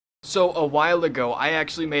So a while ago, I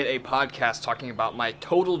actually made a podcast talking about my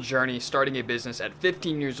total journey starting a business at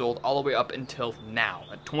 15 years old all the way up until now,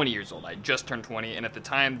 at 20 years old. I just turned 20, and at the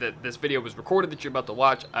time that this video was recorded that you're about to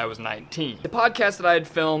watch, I was 19. The podcast that I had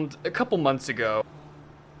filmed a couple months ago.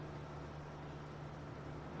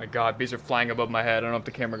 My God, bees are flying above my head. I don't know if the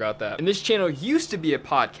camera got that. And this channel used to be a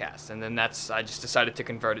podcast, and then I just decided to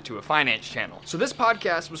convert it to a finance channel. So this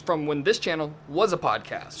podcast was from when this channel was a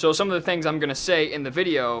podcast. So some of the things I'm gonna say in the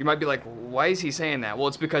video, you might be like, why is he saying that? Well,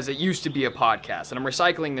 it's because it used to be a podcast, and I'm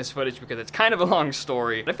recycling this footage because it's kind of a long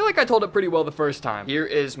story. But I feel like I told it pretty well the first time. Here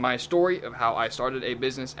is my story of how I started a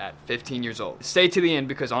business at 15 years old. Stay to the end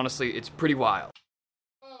because honestly, it's pretty wild.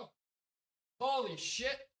 Oh, holy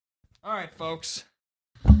shit. All right, folks.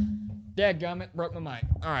 Dadgummit, broke my mic.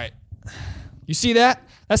 All right. You see that?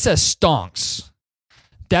 That says Stonks.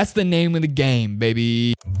 That's the name of the game,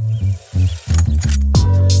 baby.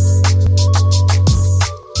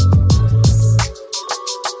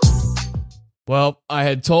 Well, I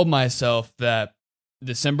had told myself that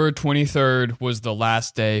December 23rd was the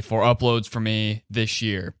last day for uploads for me this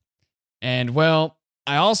year. And well,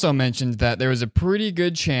 I also mentioned that there was a pretty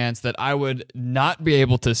good chance that I would not be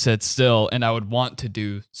able to sit still and I would want to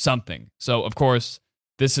do something. So, of course,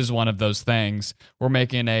 this is one of those things. We're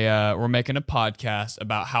making a podcast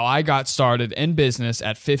about how I got started in business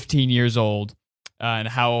at 15 years old and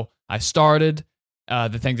how I started,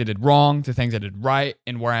 the things I did wrong, the things I did right,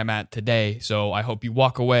 and where I'm at today. So I hope you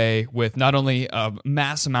walk away with not only a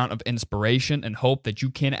mass amount of inspiration and hope that you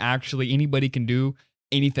can actually, anybody can do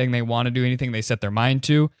anything they want to do, anything they set their mind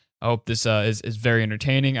to. I hope this is very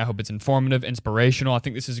entertaining. I hope it's informative, inspirational. I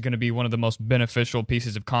think this is going to be one of the most beneficial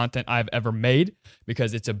pieces of content I've ever made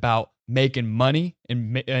because it's about making money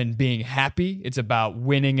and being happy. It's about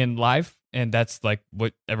winning in life, and that's like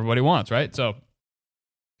what everybody wants, right? So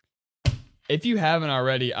if you haven't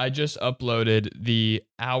already, I just uploaded the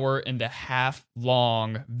 1.5-hour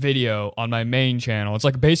long video on my main channel. It's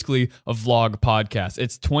like basically a vlog podcast.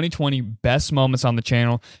 It's 2020 best moments on the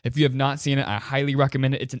channel. If you have not seen it, I highly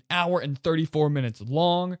recommend it. It's 1 hour and 34 minutes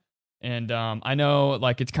long. And I know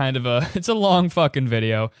like it's kind of it's a long fucking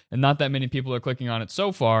video and not that many people are clicking on it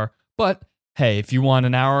so far. But hey, if you want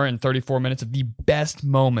 1 hour and 34 minutes of the best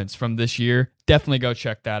moments from this year, definitely go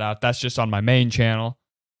check that out. That's just on my main channel.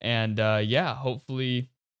 And yeah, hopefully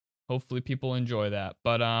people enjoy that.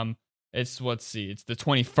 But it's the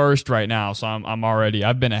 21st right now, so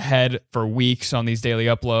I've been ahead for weeks on these daily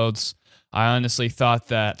uploads. I honestly thought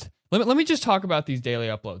that let me just talk about these daily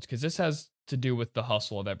uploads because this has to do with the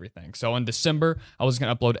hustle of everything. So in December, I was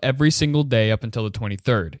going to upload every single day up until the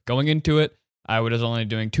 23rd. Going into it, I was only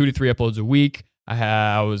doing 2 to 3 uploads a week.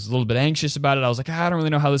 I was a little bit anxious about it. I was like, I don't really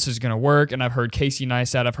know how this is going to work. And I've heard Casey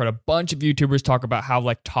Neistat. I've heard a bunch of YouTubers talk about how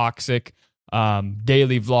like toxic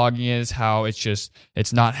daily vlogging is, how it's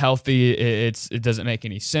not healthy. It doesn't make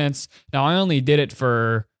any sense. Now, I only did it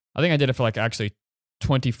for like actually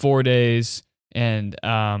 24 days. And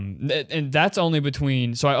that's only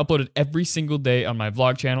between, so I uploaded every single day on my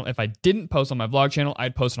vlog channel. If I didn't post on my vlog channel,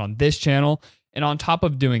 I'd post it on this channel. And on top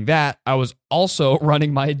of doing that, I was also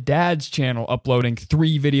running my dad's channel, uploading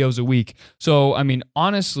 3 videos a week. So, I mean,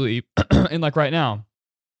 honestly, and like right now,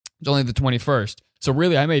 it's only the 21st. So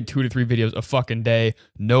really, I made 2 to 3 videos a fucking day.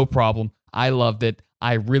 No problem. I loved it.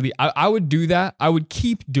 I would do that. I would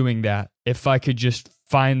keep doing that if I could just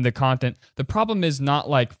find the content. The problem is not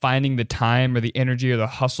like finding the time or the energy or the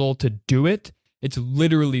hustle to do it. It's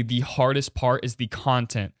literally the hardest part is the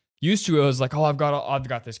content. Used to, it was like, oh, I've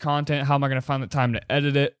got this content. How am I going to find the time to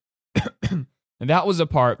edit it? And that was the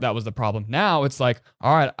problem. Now it's like,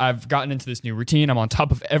 all right, I've gotten into this new routine. I'm on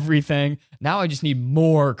top of everything. Now I just need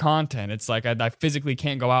more content. It's like I physically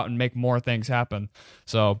can't go out and make more things happen.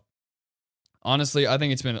 So honestly, I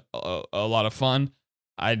think it's been a lot of fun.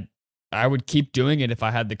 I would keep doing it if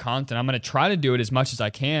I had the content. I'm going to try to do it as much as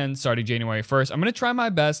I can starting January 1st. I'm going to try my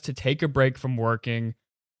best to take a break from working.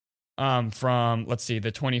 From, let's see,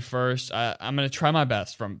 the 21st, I'm going to try my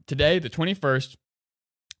best from today, the 21st,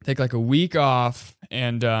 take like a week off,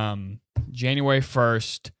 and January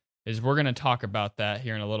 1st is we're going to talk about that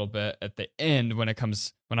here in a little bit at the end when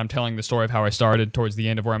I'm telling the story of how I started towards the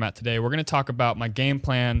end of where I'm at today. We're going to talk about my game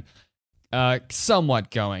plan somewhat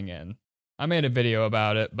going in. I made a video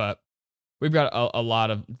about it, but we've got a lot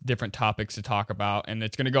of different topics to talk about, and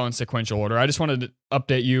it's going to go in sequential order. I just wanted to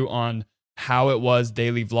update you on how it was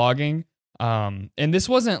daily vlogging. And this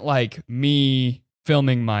wasn't like me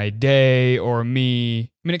filming my day or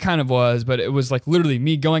it kind of was, but it was like literally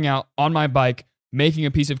me going out on my bike, making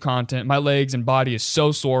a piece of content. My legs and body is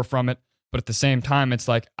so sore from it. But at the same time, it's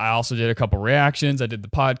like I also did a couple reactions. I did the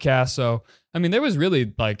podcast. So, I mean, there was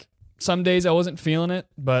really like some days I wasn't feeling it,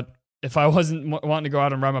 but if I wasn't wanting to go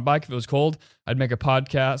out and ride my bike, if it was cold, I'd make a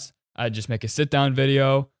podcast. I'd just make a sit-down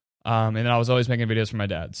video, and then I was always making videos for my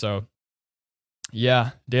dad. So,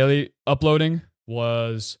 yeah, daily uploading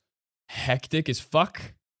was hectic as fuck.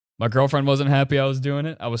 My girlfriend wasn't happy I was doing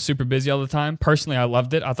it. I was super busy all the time. Personally, I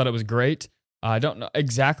loved it. I thought it was great. I don't know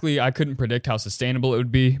exactly. I couldn't predict how sustainable it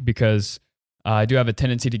would be because I do have a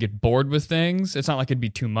tendency to get bored with things. It's not like it'd be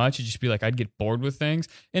too much. It'd just be like I'd get bored with things.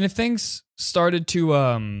 And if things started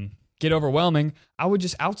to get overwhelming, I would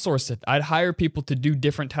just outsource it. I'd hire people to do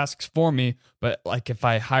different tasks for me. But like if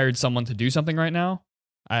I hired someone to do something right now,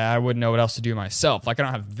 I wouldn't know what else to do myself. Like I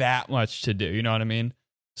don't have that much to do. You know what I mean?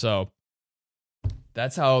 So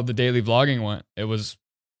that's how the daily vlogging went. It was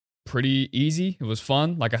pretty easy. It was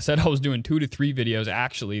fun. Like I said, I was doing 2 to 3 videos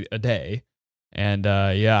actually a day. And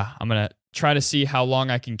yeah, I'm going to try to see how long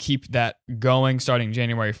I can keep that going starting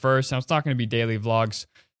January 1st. Now, it's not going to be daily vlogs.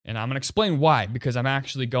 And I'm going to explain why, because I'm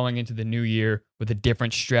actually going into the new year with a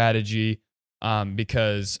different strategy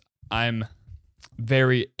because I'm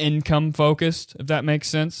very income focused, if that makes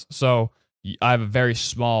sense. So I have a very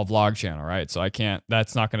small vlog channel, right? So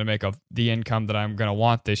that's not going to make the income that I'm going to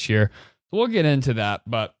want this year. So we'll get into that.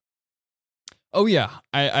 But oh yeah,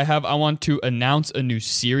 I want to announce a new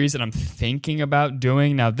series that I'm thinking about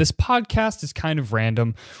doing. Now, this podcast is kind of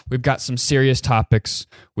random. We've got some serious topics.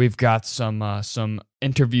 We've got some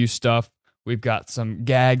interview stuff. We've got some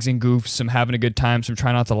gags and goofs, some having a good time, some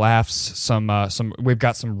try not to laughs, we've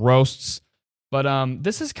got some roasts. But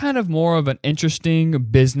this is kind of more of an interesting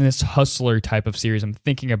business hustler type of series I'm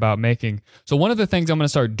thinking about making. So one of the things I'm going to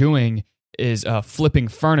start doing is flipping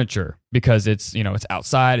furniture because it's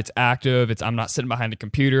outside, it's active, I'm not sitting behind a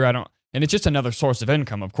computer. And it's just another source of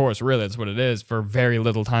income. Of course, really, that's what it is for very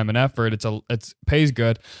little time and effort. It pays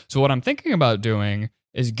good. So what I'm thinking about doing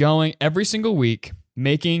is going every single week,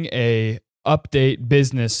 making a update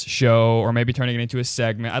business show, or maybe turning it into a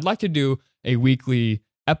segment. I'd like to do a weekly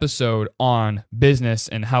episode on business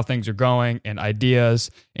and how things are going and ideas,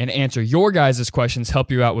 and answer your guys' questions, help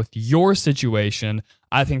you out with your situation.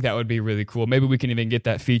 I think that would be really cool. Maybe we can even get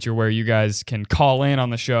that feature where you guys can call in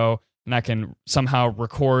on the show and I can somehow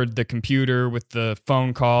record the computer with the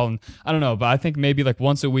phone call. And I don't know, but I think maybe like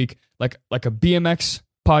once a week, like a BMX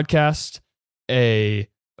podcast, a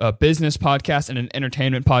business podcast, and an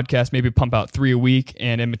entertainment podcast, maybe pump out 3 a week,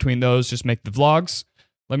 and in between those, just make the vlogs.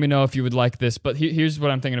 Let me know if you would like this. But here's what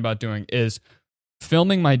I'm thinking about doing is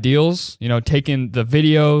filming my deals, taking the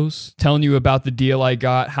videos, telling you about the deal I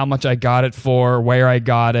got, how much I got it for, where I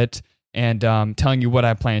got it, and telling you what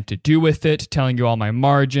I plan to do with it, telling you all my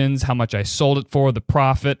margins, how much I sold it for, the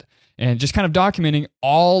profit, and just kind of documenting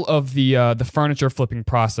all of the furniture flipping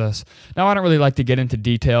process. Now, I don't really like to get into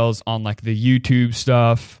details on like the YouTube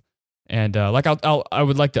stuff. And I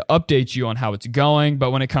would like to update you on how it's going,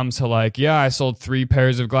 but when it comes to I sold 3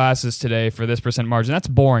 pairs of glasses today for this % margin, that's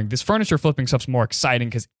boring. This furniture flipping stuff's more exciting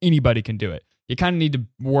because anybody can do it. You kind of need to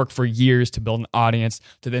work for years to build an audience,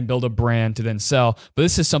 to then build a brand, to then sell. But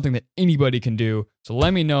this is something that anybody can do. So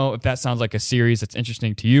let me know if that sounds like a series that's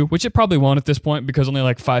interesting to you, which it probably won't at this point because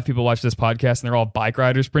only 5 people watch this podcast and they're all bike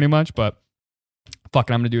riders pretty much. But fuck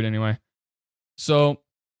it, I'm going to do it anyway. So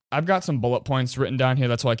I've got some bullet points written down here.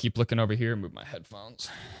 That's why I keep looking over here and move my headphones.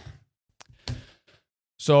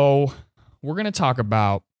 So we're going to talk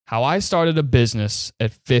about how I started a business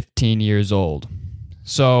at 15 years old.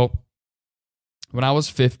 So when I was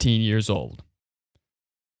 15 years old,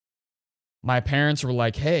 my parents were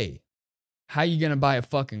like, hey, how you going to buy a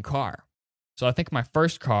fucking car? So I think my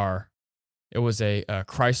first car, it was a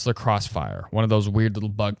Chrysler Crossfire, one of those weird little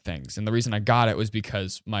bug things. And the reason I got it was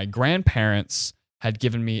because my grandparents had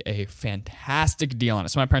given me a fantastic deal on it.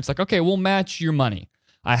 So my parents were like, okay, we'll match your money.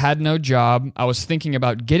 I had no job. I was thinking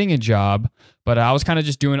about getting a job, but I was kind of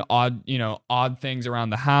just doing odd things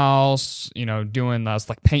around the house, doing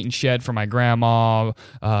painting shed for my grandma,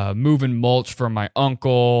 moving mulch for my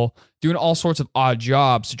uncle, doing all sorts of odd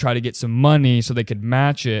jobs to try to get some money so they could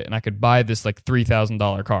match it and I could buy this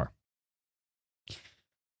 $3,000 car.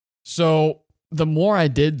 So the more I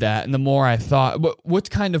did that and the more I thought,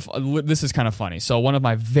 this is kind of funny. So one of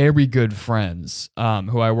my very good friends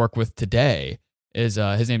who I work with today is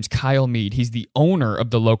his name's Kyle Mead. He's the owner of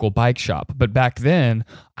the local bike shop. But back then,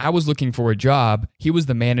 I was looking for a job. He was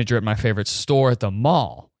the manager at my favorite store at the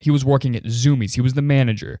mall. He was working at Zoomies. He was the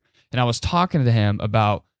manager. And I was talking to him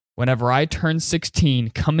about whenever I turned 16,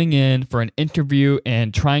 coming in for an interview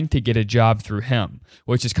and trying to get a job through him,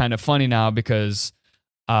 which is kind of funny now because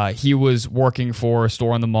he was working for a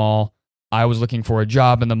store in the mall. I was looking for a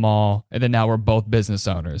job in the mall, and then now we're both business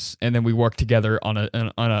owners, and then we work together on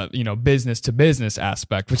a business to business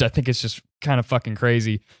aspect, which I think is just kind of fucking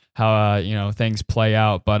crazy how things play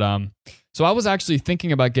out. But so I was actually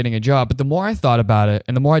thinking about getting a job, but the more I thought about it,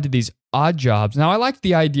 and the more I did these odd jobs. Now I liked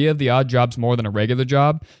the idea of the odd jobs more than a regular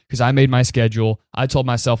job because I made my schedule. I told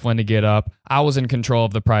myself when to get up. I was in control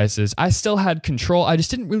of the prices. I still had control. I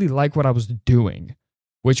just didn't really like what I was doing,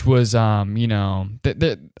 which was, I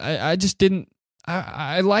just didn't,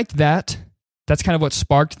 I liked that. That's kind of what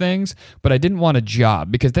sparked things, but I didn't want a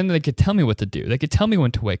job because then they could tell me what to do. They could tell me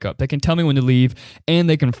when to wake up. They can tell me when to leave, and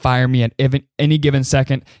they can fire me at any given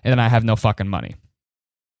second, and then I have no fucking money.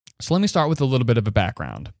 So let me start with a little bit of a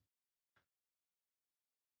background.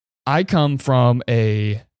 I come from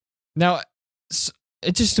now,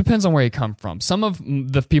 it just depends on where you come from. Some of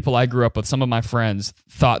the people I grew up with, some of my friends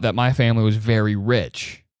thought that my family was very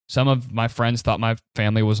rich. Some of my friends thought my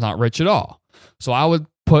family was not rich at all. So I would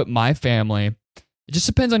put my family, it just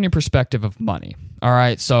depends on your perspective of money. All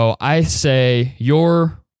right. So I say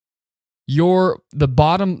you're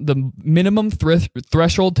the minimum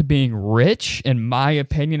threshold to being rich, in my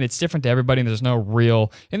opinion. It's different to everybody, and there's no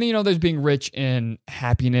real, and then, there's being rich in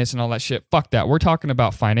happiness and all that shit. Fuck that. We're talking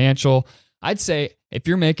about financial. I'd say if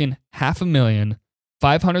you're making $500,000,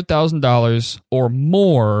 $500,000 or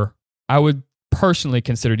more, I would personally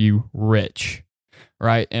consider you rich,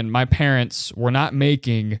 right? And my parents were not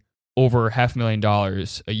making over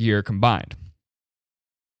 $500,000 a year combined.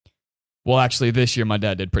 Well, actually, this year my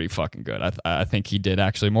dad did pretty fucking good. I think he did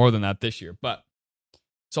actually more than that this year. But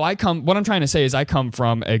so what I'm trying to say is I come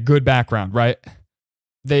from a good background, right?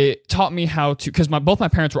 They taught me how to, because both my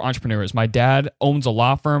parents were entrepreneurs. My dad owns a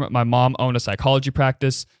law firm. My mom owned a psychology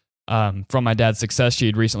practice. From my dad's success, she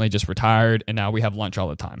had recently just retired, and now we have lunch all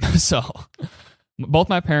the time. So both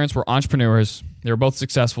my parents were entrepreneurs. They were both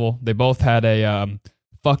successful. They both had a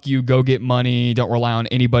fuck you, go get money, don't rely on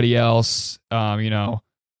anybody else,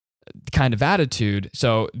 kind of attitude.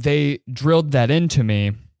 So they drilled that into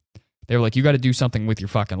me. They were like, you got to do something with your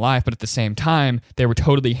fucking life. But at the same time, they were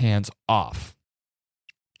totally hands off.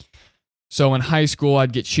 So in high school,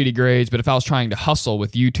 I'd get shitty grades. But if I was trying to hustle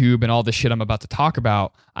with YouTube and all the shit I'm about to talk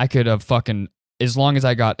about, I could have as long as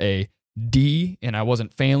I got a D and I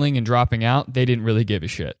wasn't failing and dropping out, they didn't really give a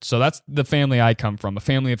shit. So that's the family I come from, a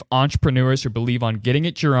family of entrepreneurs who believe on getting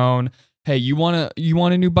it your own. Hey, you want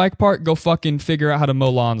a new bike part? Go fucking figure out how to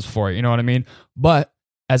mow lawns for it. You know what I mean? But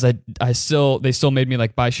as they still made me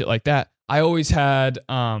like buy shit like that. I always had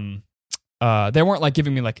they weren't like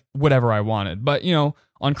giving me like whatever I wanted. But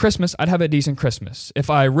on Christmas, I'd have a decent Christmas.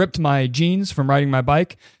 If I ripped my jeans from riding my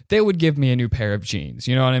bike, they would give me a new pair of jeans.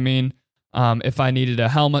 You know what I mean? If I needed a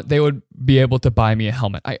helmet, they would be able to buy me a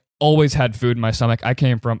helmet. I always had food in my stomach. I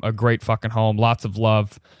came from a great fucking home, lots of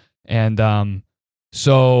love, and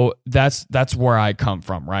so that's where I come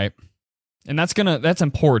from, right? And that's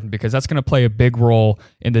important because that's gonna play a big role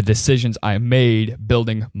in the decisions I made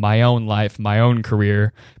building my own life, my own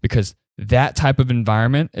career, because that type of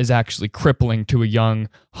environment is actually crippling to a young,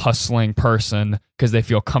 hustling person because they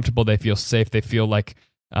feel comfortable, they feel safe, they feel like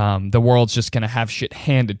the world's just gonna have shit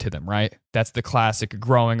handed to them, right? That's the classic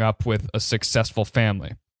growing up with a successful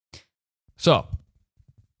family. So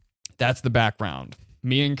that's the background.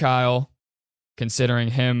 Me and Kyle, considering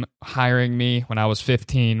him hiring me when I was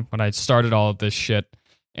 15, when I started all of this shit,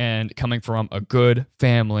 and coming from a good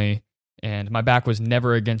family, and my back was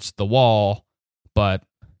never against the wall, but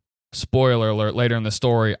spoiler alert, later in the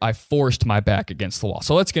story, I forced my back against the wall.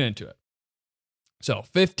 So let's get into it. So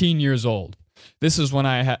 15 years old. This is when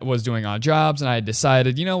I was doing odd jobs, and I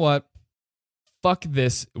decided, you know what? Fuck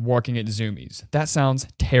this working at Zumiez. That sounds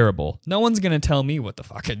terrible. No one's going to tell me what the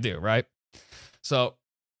fuck I do, right? So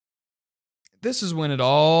this is when it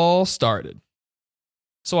all started.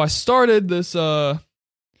 So I started this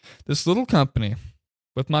little company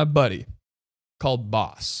with my buddy called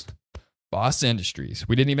Boss Industries.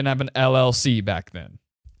 We didn't even have an LLC back then.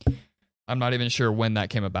 I'm not even sure when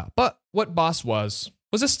that came about. But what Boss was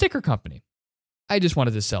a sticker company. I just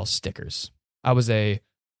wanted to sell stickers. I was a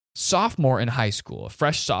sophomore in high school, a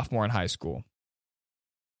fresh sophomore in high school.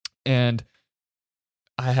 And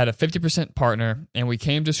I had a 50% partner, and we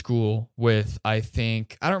came to school with, I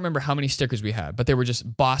don't remember how many stickers we had, but they were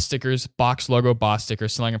just Boss stickers, box logo Boss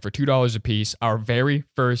stickers, selling them for $2 a piece our very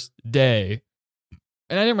first day.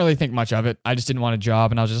 And I didn't really think much of it. I just didn't want a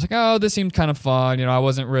job, and I was just like, oh, this seemed kind of fun. I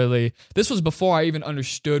wasn't really, this was before I even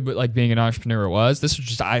understood what like being an entrepreneur was. This was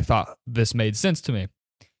just, I thought this made sense to me.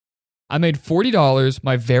 I made $40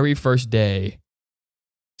 my very first day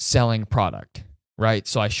selling product, right?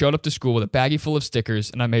 So I showed up to school with a baggie full of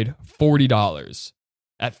stickers, and I made $40.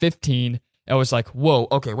 At 15, I was like, whoa,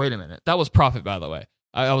 okay, wait a minute. That was profit, by the way.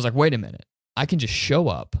 I was like, wait a minute. I can just show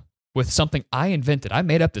up with something I invented. I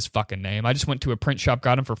made up this fucking name. I just went to a print shop,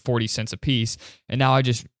 got them for 40 cents a piece, and now I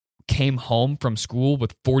just came home from school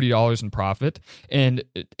with $40 in profit. And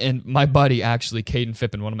my buddy, actually, Caden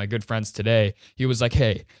Fippen, one of my good friends today, he was like,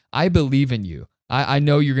 hey, I believe in you. I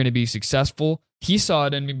know you're going to be successful. He saw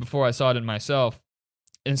it in me before I saw it in myself.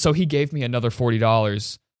 And so he gave me another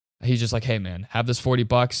 $40. He's just like, hey, man, have this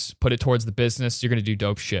 $40, put it towards the business. You're going to do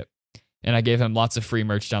dope shit. And I gave him lots of free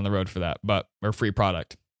merch down the road for that, or free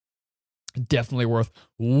product. Definitely worth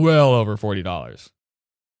well over $40.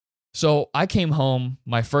 So I came home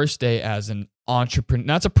my first day as an entrepreneur.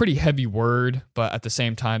 That's a pretty heavy word, but at the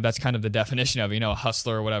same time, that's kind of the definition of, a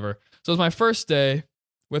hustler or whatever. So it was my first day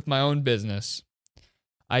with my own business.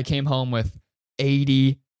 I came home with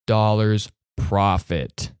 $80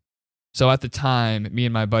 profit. So at the time, me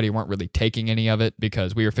and my buddy weren't really taking any of it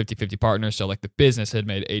because we were 50-50 partners. So like the business had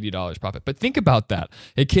made $80 profit. But think about that.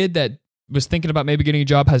 A kid that was thinking about maybe getting a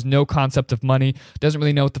job, has no concept of money, doesn't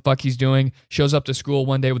really know what the fuck he's doing, shows up to school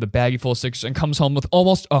one day with a baggie full of stickers and comes home with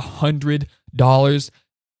almost $100.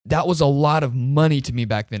 That was a lot of money to me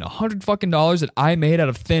back then. $100 fucking dollars that I made out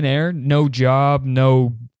of thin air. No job,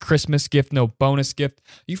 no Christmas gift, no bonus gift.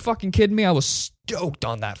 You fucking kidding me? I was stoked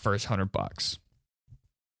on that first $100.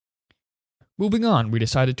 Moving on, we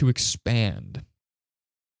decided to expand.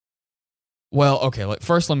 Well, okay,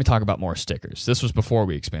 first let me talk about more stickers. This was before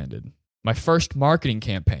we expanded. My first marketing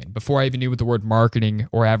campaign, before I even knew what the word marketing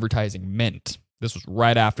or advertising meant. This was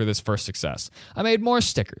right after this first success. I made more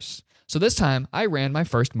stickers. So this time, I ran my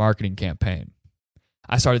first marketing campaign.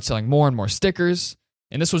 I started selling more and more stickers,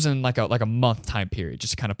 and this was in like a month time period,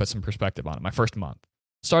 just to kind of put some perspective on it, my first month.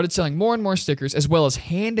 Started selling more and more stickers, as well as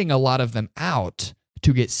handing a lot of them out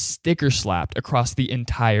to get sticker slapped across the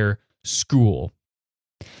entire school.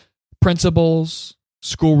 Principals,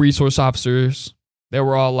 school resource officers, they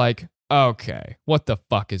were all like, okay, what the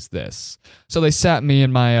fuck is this? So they sat me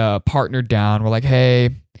and my partner down. We're like, hey,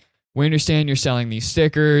 we understand you're selling these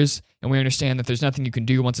stickers, and we understand that there's nothing you can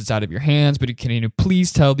do once it's out of your hands, but can you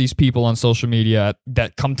please tell these people on social media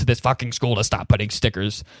that come to this fucking school to stop putting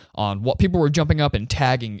stickers on what people were jumping up and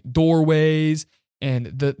tagging doorways, and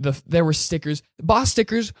there were stickers. Boss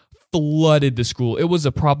stickers flooded the school. It was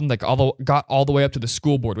a problem that got all the way up to the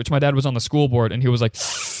school board, which my dad was on the school board, and he was like,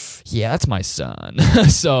 yeah, that's my son.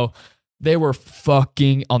 So they were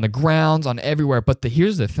fucking on the grounds, on everywhere. But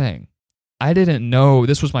here's the thing. I didn't know.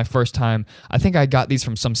 This was my first time. I think I got these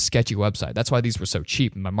from some sketchy website. That's why these were so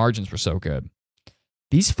cheap and my margins were so good.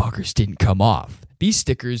 These fuckers didn't come off. These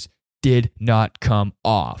stickers did not come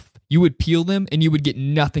off. You would peel them and you would get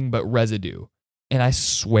nothing but residue. And I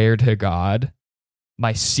swear to God,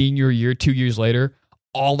 my senior year, 2 years later,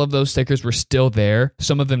 all of those stickers were still there,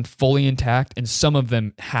 some of them fully intact, and some of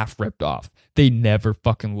them half ripped off. They never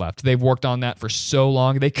fucking left. They've worked on that for so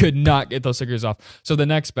long, they could not get those stickers off. So the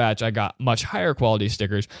next batch, I got much higher quality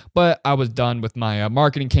stickers, but I was done with my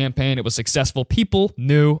marketing campaign. It was successful. People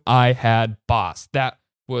knew I had boss. That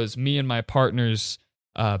was me and my partner's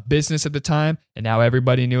business at the time, and now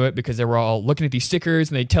everybody knew it because they were all looking at these stickers,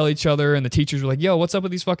 and they tell each other, and the teachers were like, yo, what's up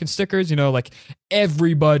with these fucking stickers? Like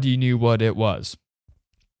everybody knew what it was.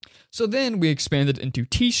 So then we expanded into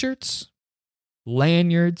t-shirts,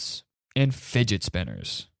 lanyards, and fidget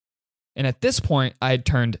spinners. And at this point, I had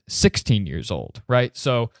turned 16 years old, right?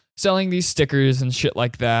 So selling these stickers and shit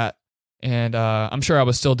like that, and I'm sure I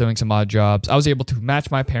was still doing some odd jobs. I was able to match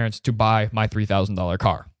my parents to buy my $3,000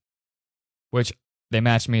 car, which they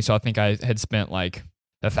matched me, so I think I had spent like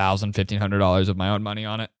 $1,000, $1,500 of my own money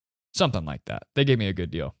on it. Something like that. They gave me a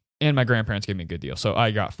good deal. And my grandparents gave me a good deal. So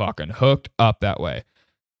I got fucking hooked up that way.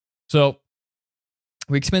 So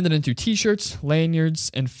we expanded into t-shirts, lanyards,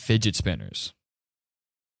 and fidget spinners.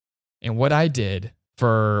 And what I did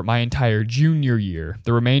for my entire junior year,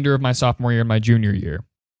 the remainder of my sophomore year and my junior year,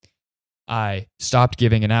 I stopped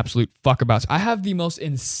giving an absolute fuck about. I have the most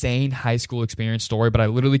insane high school experience story, but I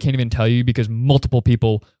literally can't even tell you because multiple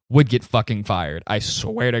people would get fucking fired. I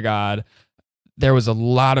swear to God, there was a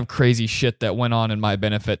lot of crazy shit that went on in my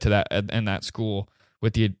benefit to that in that school.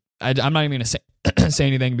 I'm not even gonna say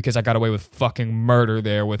anything because I got away with fucking murder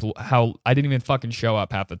there with how I didn't even fucking show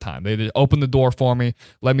up half the time. They opened the door for me,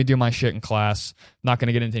 let me do my shit in class. Not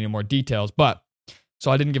gonna get into any more details, but. So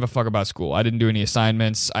I didn't give a fuck about school. I didn't do any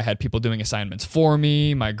assignments. I had people doing assignments for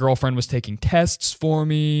me. My girlfriend was taking tests for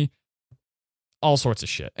me. All sorts of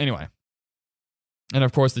shit. Anyway. And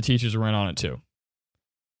of course, the teachers were in on it too.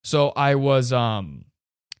 So I was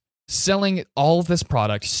selling all of this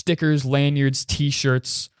product, stickers, lanyards,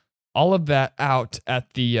 t-shirts, all of that out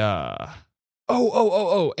at the...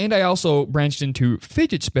 And I also branched into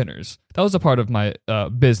fidget spinners. That was a part of my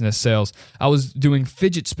business sales. I was doing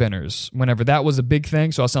fidget spinners whenever that was a big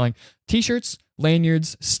thing. So I was selling t-shirts,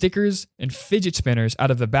 lanyards, stickers, and fidget spinners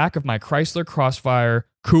out of the back of my Chrysler Crossfire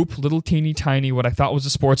coupe, little teeny tiny, what I thought was a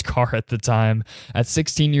sports car at the time, at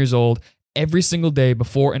 16 years old, every single day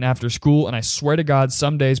before and after school. And I swear to God,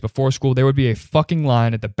 some days before school, there would be a fucking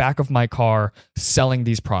line at the back of my car selling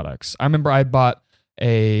these products. I remember I bought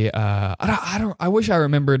I wish I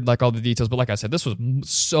remembered like all the details, but like I said, this was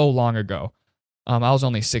so long ago. I was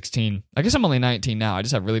only 16. I guess I'm only 19 now. I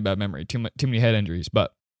just have really bad memory, too many head injuries.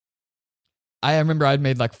 But I remember I'd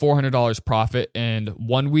made like $400 profit in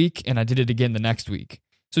 1 week, and I did it again the next week.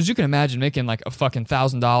 So as you can imagine, making like a fucking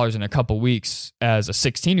 $1,000 in a couple weeks as a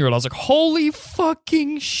 16-year-old, I was like, holy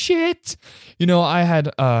fucking shit. I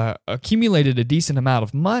had accumulated a decent amount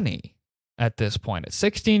of money. At this point, at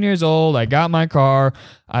 16 years old, I got my car,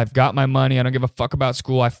 I've got my money, I don't give a fuck about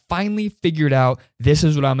school. I finally figured out this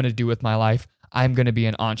is what I'm going to do with my life. I'm going to be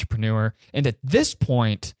an entrepreneur. And at this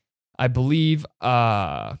point, I believe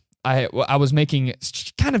I was making,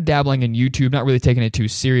 kind of dabbling in YouTube, not really taking it too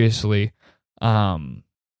seriously,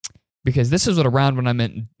 because this is what around when I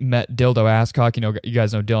met Dildo Ascock. You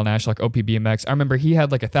guys know Dylan Ash, like OPBMX. I remember he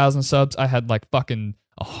had like 1,000 subs. I had like fucking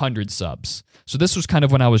 100 subs. So this was kind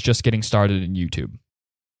of when I was just getting started in YouTube.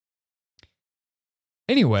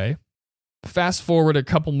 Anyway, fast forward a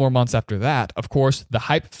couple more months after that, of course, the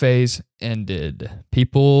hype phase ended.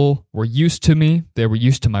 People were used to me. They were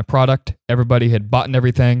used to my product. Everybody had bought and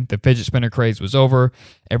everything. The fidget spinner craze was over.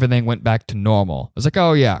 Everything went back to normal. It was like,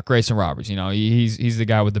 oh yeah, Grayson Roberts, he's the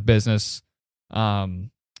guy with the business.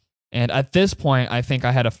 And at this point, I think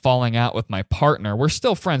I had a falling out with my partner. We're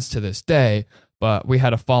still friends to this day, but we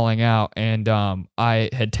had a falling out, and I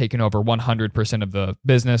had taken over 100% of the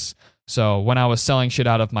business. So when I was selling shit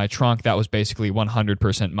out of my trunk, that was basically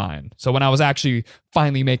 100% mine. So when I was actually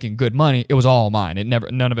finally making good money, it was all mine.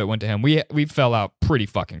 None of it went to him. We fell out pretty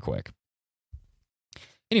fucking quick.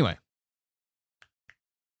 Anyway,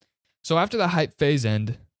 so after the hype phase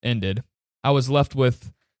ended, I was left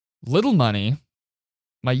with little money.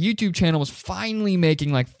 My YouTube channel was finally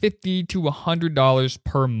making like $50 to $100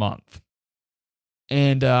 per month.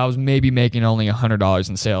 And I was maybe making only $100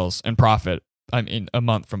 in sales and profit, a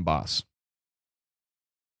month from Boss.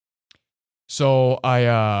 So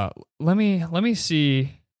I let me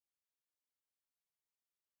see.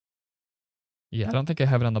 Yeah, I don't think I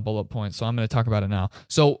have it on the bullet point, so I'm going to talk about it now.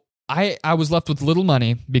 So I was left with little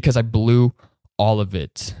money because I blew all of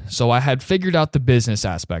it. So I had figured out the business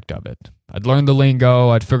aspect of it. I'd learned the lingo.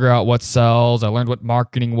 I'd figure out what sells. I learned what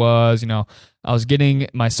marketing was. I was getting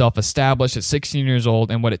myself established at 16 years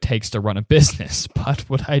old and what it takes to run a business. But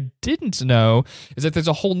what I didn't know is that there's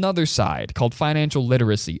a whole nother side called financial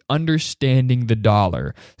literacy, understanding the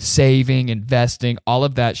dollar, saving, investing, all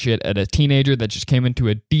of that shit. At a teenager that just came into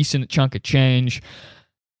a decent chunk of change,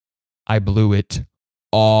 I blew it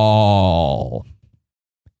all.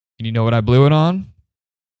 And you know what I blew it on?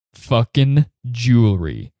 Fucking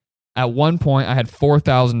jewelry. At one point, I had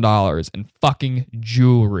 $4,000 in fucking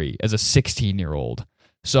jewelry as a 16-year-old.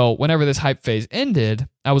 So whenever this hype phase ended,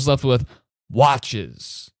 I was left with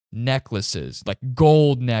watches, necklaces, like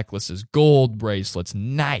gold necklaces, gold bracelets,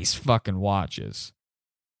 nice fucking watches.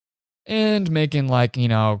 And making like,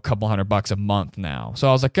 a couple $100 a month now. So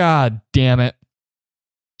I was like, God damn it.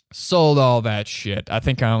 Sold all that shit. I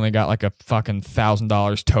think I only got like a fucking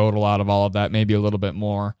 $1,000 total out of all of that, maybe a little bit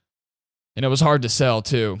more. And it was hard to sell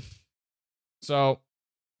too. So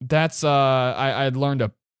that's I learned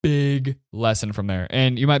a big lesson from there.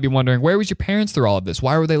 And you might be wondering, where was your parents through all of this?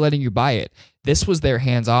 Why were they letting you buy it? This was their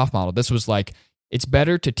hands-off model. This was like, it's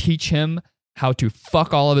better to teach him how to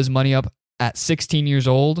fuck all of his money up at 16 years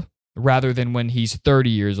old rather than when he's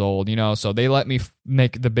 30 years old, So they let me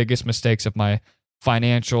make the biggest mistakes of my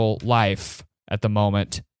financial life at the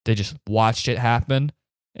moment. They just watched it happen.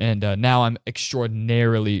 And now I'm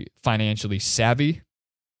extraordinarily financially savvy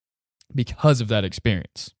because of that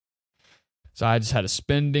experience. So I just had a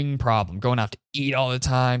spending problem, going out to eat all the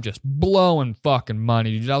time, just blowing fucking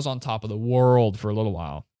money. Dude, I was on top of the world for a little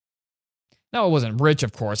while. Now, I wasn't rich,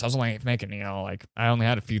 of course. I was only making, I only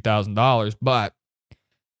had a few $1,000s, but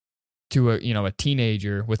to a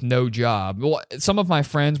teenager with no job. Well, some of my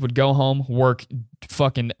friends would go home, work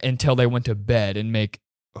fucking until they went to bed and make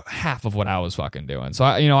half of what I was fucking doing. So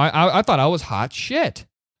I thought I was hot shit.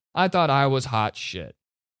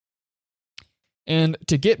 And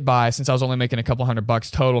to get by, since I was only making a couple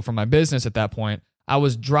 $100 total from my business at that point, I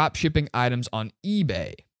was drop shipping items on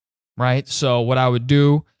eBay, right? So what I would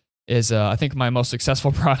do is, I think my most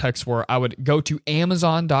successful products were, I would go to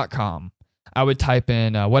Amazon.com. I would type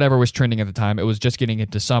in whatever was trending at the time. It was just getting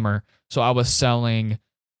into summer. So I was selling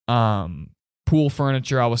pool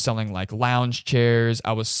furniture. I was selling like lounge chairs.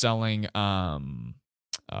 I was selling all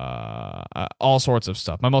sorts of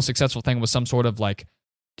stuff. My most successful thing was some sort of like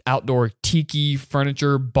outdoor tiki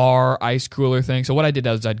furniture bar ice cooler thing. So what I did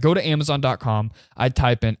was I'd go to Amazon.com, I'd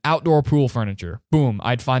type in outdoor pool furniture, boom,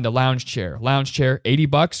 I'd find a lounge chair,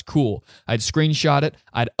 $80, cool. I'd screenshot it,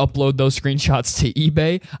 I'd upload those screenshots to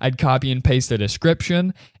eBay, I'd copy and paste the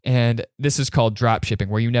description, and this is called drop shipping,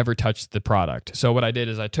 where you never touch the product. So what I did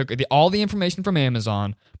is I took all the information from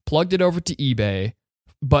Amazon, plugged it over to eBay,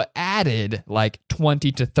 but added like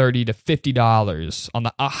 $20 to $30 to $50 on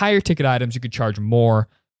the higher ticket items. You could charge more.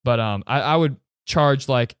 But I would charge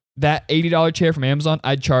like that $80 chair from Amazon,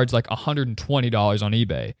 I'd charge like $120 on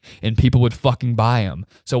eBay, and people would fucking buy them.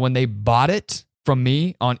 So when they bought it from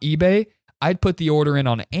me on eBay, I'd put the order in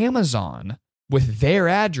on Amazon with their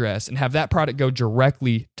address and have that product go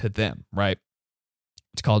directly to them, right?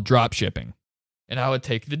 It's called drop shipping. And I would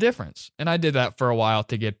take the difference. And I did that for a while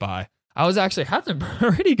to get by. I was actually having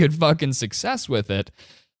pretty good fucking success with it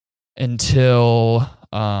until,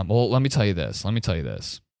 let me tell you this.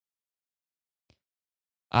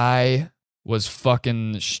 I was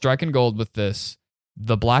fucking striking gold with this.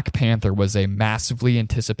 The Black Panther was a massively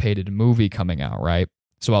anticipated movie coming out, right?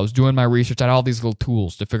 So I was doing my research. I had all these little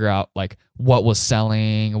tools to figure out like what was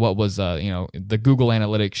selling, what was the Google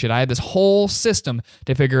Analytics shit. I had this whole system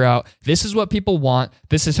to figure out this is what people want.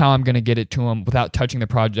 This is how I'm going to get it to them without touching the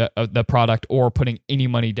product or putting any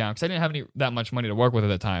money down, because I didn't have that much money to work with at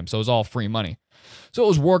the time. So it was all free money. So it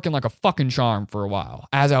was working like a fucking charm for a while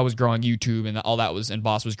as I was growing YouTube and all that and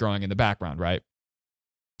Boss was growing in the background, right?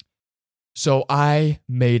 So I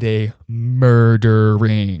made a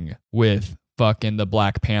murdering with fucking the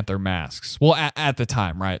Black Panther masks. Well, at the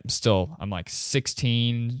time, right? I'm like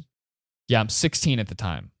 16. Yeah, I'm 16 at the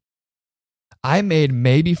time. I made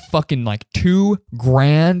maybe fucking like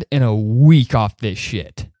 $2,000 in a week off this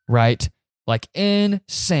shit, right? Like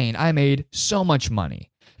insane. I made so much money.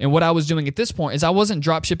 And what I was doing at this point is I wasn't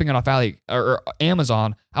drop shipping it off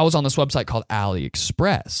Amazon. I was on this website called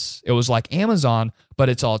AliExpress. It was like Amazon, but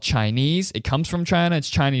it's all Chinese. It comes from China. It's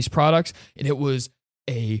Chinese products. And it was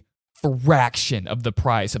a fraction of the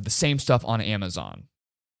price of the same stuff on Amazon.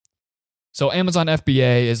 So Amazon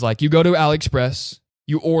FBA is like you go to AliExpress,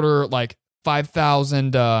 you order like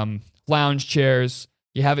 5,000 lounge chairs,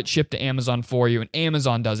 you have it shipped to Amazon for you, and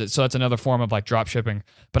Amazon does it. So that's another form of like drop shipping.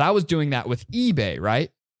 But I was doing that with eBay, right?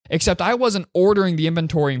 Except I wasn't ordering the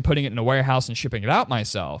inventory and putting it in a warehouse and shipping it out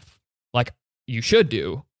myself, like you should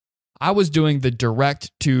do. I was doing the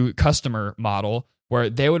direct to customer model where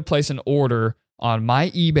they would place an order on my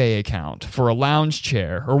eBay account for a lounge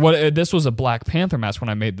chair, or what this was a Black Panther mask when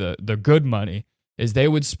I made the good money, is they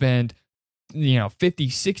would spend $50,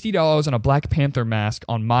 $60 on a Black Panther mask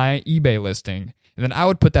on my eBay listing. And then I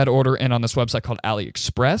would put that order in on this website called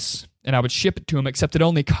AliExpress, and I would ship it to them, except it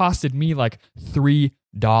only costed me like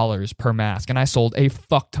 $3 per mask, and I sold a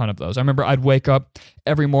fuck ton of those. I remember I'd wake up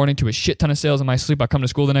every morning to a shit ton of sales in my sleep. I'd come to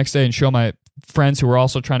school the next day and show my friends who were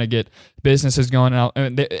also trying to get businesses going out.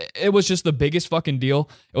 And it was just the biggest fucking deal.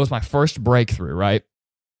 It was my first breakthrough, right?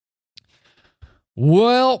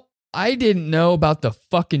 Well, I didn't know about the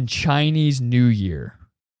fucking Chinese New Year.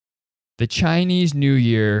 The Chinese New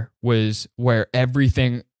Year was where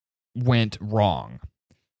everything went wrong.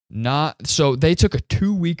 So they took a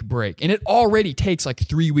 2-week break, and it already takes like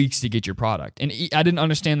 3 weeks to get your product. And I didn't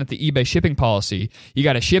understand that the eBay shipping policy, you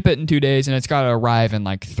got to ship it in 2 days and it's got to arrive in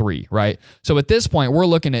like 3, right? So at this point, we're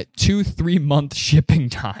looking at 2-3 month shipping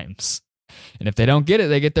times. And if they don't get it,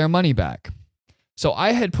 they get their money back. So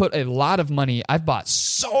I had put a lot of money. I've bought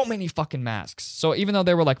so many fucking masks. So even though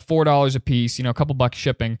they were like $4 a piece, a couple bucks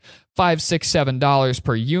shipping, $5, $6, $7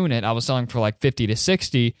 per unit, I was selling for like 50 to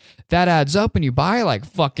 60. That adds up, and you buy like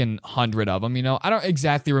fucking 100 of them. I don't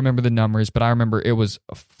exactly remember the numbers, but I remember it was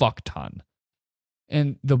a fuck ton.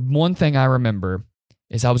 And the one thing I remember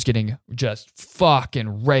is I was getting just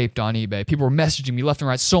fucking raped on eBay. People were messaging me left and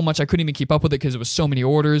right so much I couldn't even keep up with it because it was so many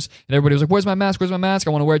orders. And everybody was like, where's my mask? Where's my mask? I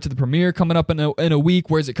want to wear it to the premiere coming up in a week.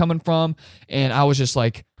 Where's it coming from? And I was just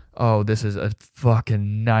like, oh, this is a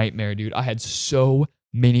fucking nightmare, dude. I had so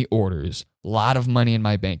many orders, a lot of money in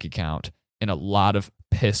my bank account, and a lot of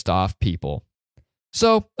pissed off people.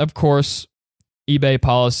 So, of course, eBay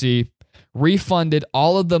policy refunded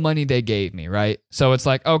all of the money they gave me, right? So it's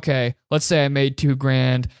like, okay, let's say I made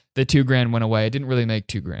 $2,000. The $2,000 went away. I didn't really make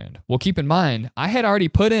 $2,000. Well, keep in mind, I had already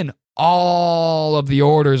put in all of the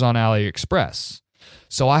orders on AliExpress.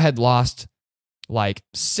 So I had lost like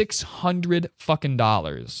 $600 fucking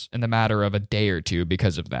dollars in the matter of a day or two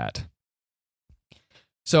because of that.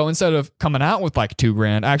 So instead of coming out with like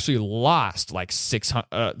 $2,000, I actually lost like not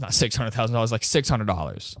 $600,000, like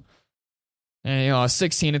 $600. And I was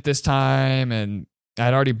 16 at this time, and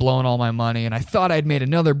I'd already blown all my money, and I thought I'd made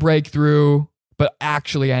another breakthrough, but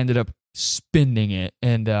actually I ended up spending it.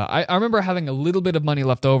 And I remember having a little bit of money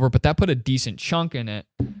left over, but that put a decent chunk in it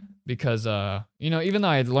because even though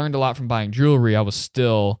I had learned a lot from buying jewelry,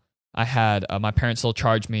 I had my parents still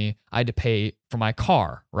charged me. I had to pay for my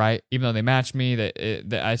car, right? Even though they matched me,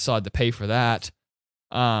 that I still had to pay for that.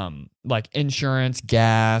 Like insurance,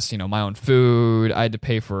 gas, my own food. I had to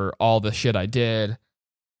pay for all the shit I did,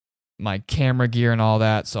 my camera gear and all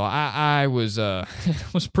that. So I was it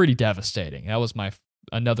was pretty devastating. That was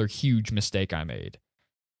another huge mistake I made.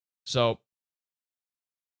 So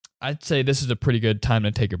I'd say this is a pretty good time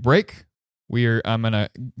to take a break. I'm going to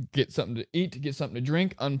get something to eat, get something to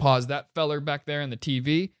drink, unpause that feller back there in the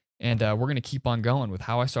TV, and we're going to keep on going with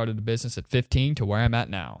how I started a business at 15 to where I'm at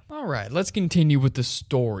now. All right, let's continue with the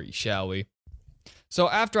story, shall we? So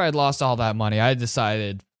after I'd lost all that money, I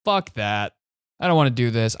decided, fuck that. I don't want to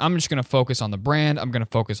do this. I'm just going to focus on the brand. I'm going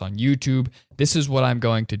to focus on YouTube. This is what I'm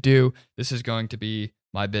going to do. This is going to be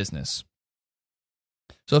my business.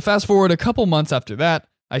 So fast forward a couple months after that,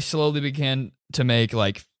 I slowly began to make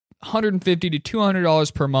like $150 to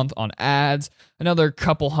 $200 per month on ads, another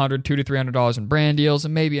couple hundred, $200 to $300 in brand deals,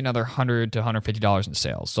 and maybe another $100 to $150 in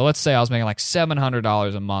sales. So let's say I was making like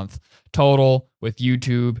 $700 a month total with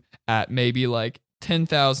YouTube at maybe like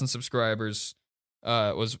 10,000 subscribers.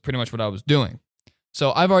 Was pretty much what I was doing.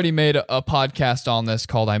 So I've already made a podcast on this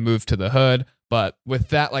called I Moved to the Hood, but with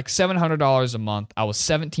that like $700 a month, I was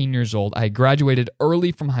 17 years old. I graduated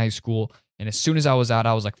early from high school, and as soon as I was out,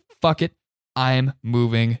 I was like, fuck it. I'm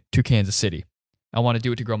moving to Kansas City. I want to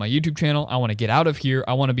do it to grow my YouTube channel. I want to get out of here.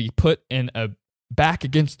 I want to be put in a back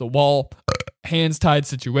against the wall, hands tied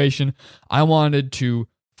situation. I wanted to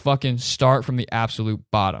fucking start from the absolute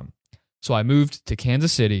bottom. So I moved to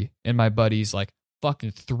Kansas City in my buddy's like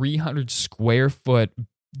fucking 300 square foot.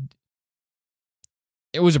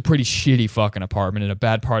 It was a pretty shitty fucking apartment in a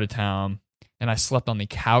bad part of town. And I slept on the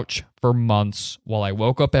couch for months while I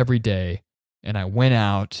woke up every day and I went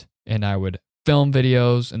out and I would film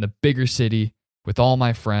videos in the bigger city with all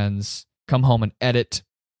my friends, come home and edit.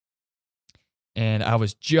 And I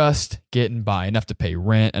was just getting by, enough to pay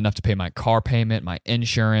rent, enough to pay my car payment, my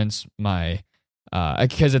insurance,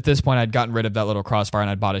 because at this point I'd gotten rid of that little Crossfire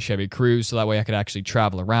and I'd bought a Chevy Cruze so that way I could actually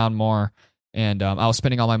travel around more. And I was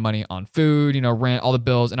spending all my money on food, rent, all the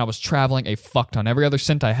bills, and I was traveling a fuck ton. Every other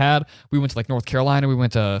cent I had, we went to like North Carolina, we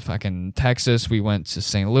went to fucking Texas, we went to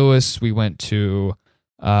St. Louis, we went to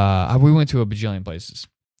a bajillion places.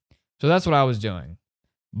 So that's what I was doing.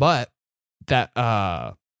 But that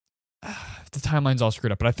the timeline's all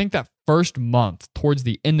screwed up. But I think that first month, towards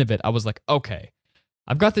the end of it, I was like, okay,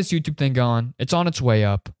 I've got this YouTube thing going. It's on its way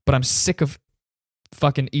up, but I'm sick of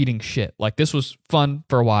fucking eating shit. Like, this was fun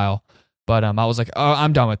for a while. But I was like, oh,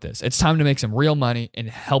 I'm done with this. It's time to make some real money and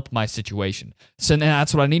help my situation. So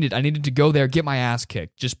that's what I needed. I needed to go there, get my ass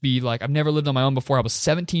kicked. Just be like, I've never lived on my own before. I was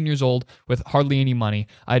 17 years old with hardly any money.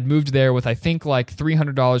 I had moved there with, I think, like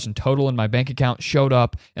 $300 in total in my bank account, showed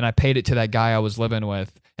up, and I paid it to that guy I was living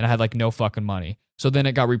with, and I had like no fucking money. So then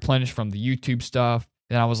it got replenished from the YouTube stuff.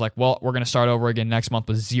 And I was like, well, we're going to start over again next month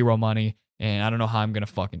with zero money, and I don't know how I'm going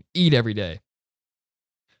to fucking eat every day.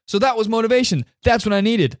 So that was motivation. That's what I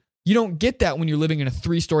needed. You don't get that when you're living in a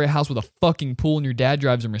 3-story house with a fucking pool and your dad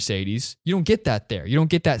drives a Mercedes. You don't get that there. You don't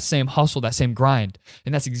get that same hustle, that same grind.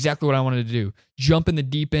 And that's exactly what I wanted to do. Jump in the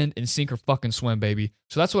deep end and sink or fucking swim, baby.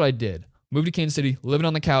 So that's what I did. Moved to Kansas City, living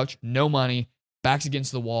on the couch, no money, backs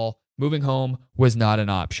against the wall. Moving home was not an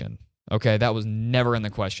option. Okay, that was never in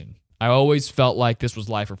the question. I always felt like this was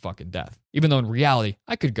life or fucking death. Even though in reality,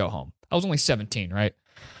 I could go home. I was only 17, right?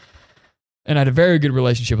 And I had a very good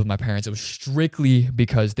relationship with my parents. It was strictly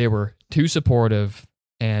because they were too supportive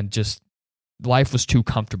and just life was too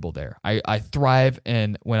comfortable there. I thrive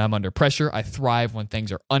when I'm under pressure. I thrive when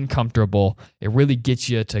things are uncomfortable. It really gets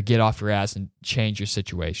you to get off your ass and change your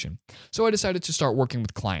situation. So I decided to start working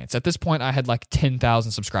with clients. At this point, I had like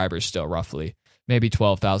 10,000 subscribers still, roughly. Maybe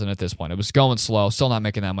 12,000 at this point. It was going slow, still not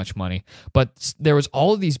making that much money. But there was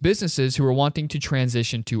all of these businesses who were wanting to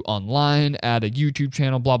transition to online, add a YouTube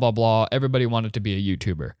channel, blah, blah, blah. Everybody wanted to be a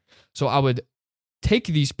YouTuber. So I would take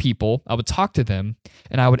these people, I would talk to them,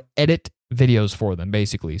 and I would edit videos for them,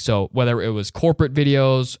 basically. So whether it was corporate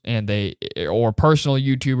videos or personal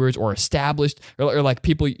YouTubers or established or like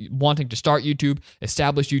people wanting to start YouTube,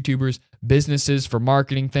 established YouTubers, businesses for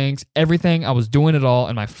marketing things, everything, I was doing it all.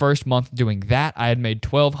 In my first month doing that, I had made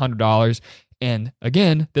 $1,200. And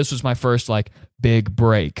again, this was my first like big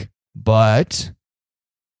break. But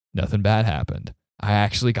nothing bad happened. I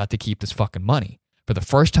actually got to keep this fucking money. For the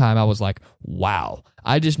first time, I was like, wow,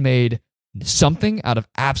 I just made something out of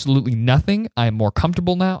absolutely nothing. I am more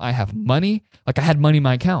comfortable now. I have money. Like, I had money in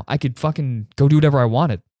my account. I could fucking go do whatever I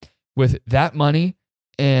wanted. With that money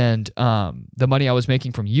and the money I was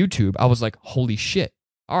making from YouTube, I was like, holy shit.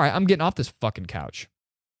 All right, I'm getting off this fucking couch.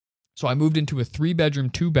 So I moved into a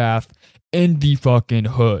 3-bedroom, 2-bath in the fucking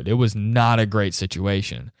hood. It was not a great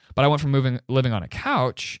situation. But I went from living on a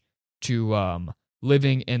couch to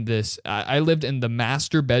living in this. I lived in the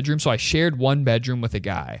master bedroom. So I shared one bedroom with a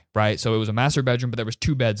guy, right? So it was a master bedroom, but there was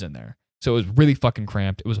 2 beds in there. So it was really fucking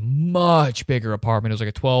cramped. It was a much bigger apartment. It was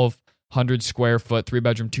like a 1,200 square foot,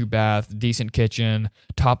 3-bedroom, 2-bath, decent kitchen,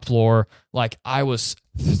 top floor. Like, I was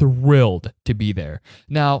thrilled to be there.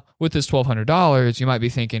 Now, with this $1,200, you might be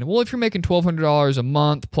thinking, well, if you're making $1,200 a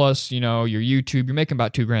month plus, your YouTube, you're making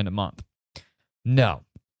about $2,000 a month. No,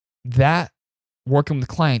 that working with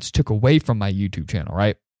clients took away from my YouTube channel,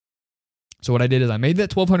 right? So what I did is I made that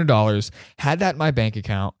 $1,200, had that in my bank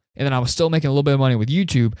account, and then I was still making a little bit of money with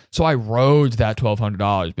YouTube. So I rode that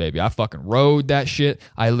 $1,200, baby. I fucking rode that shit.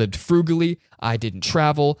 I lived frugally. I didn't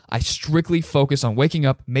travel. I strictly focused on waking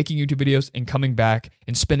up, making YouTube videos, and coming back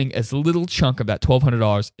and spending as little chunk of that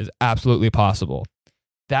 $1,200 as absolutely possible.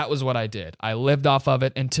 That was what I did. I lived off of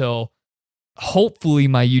it until hopefully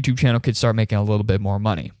my YouTube channel could start making a little bit more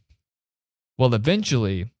money. Well,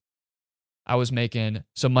 eventually, I was making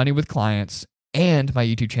some money with clients, and my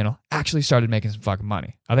YouTube channel actually started making some fucking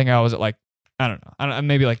money. I think I was at like, I don't know,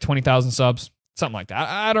 maybe like 20,000 subs, something like that.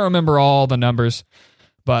 I don't remember all the numbers,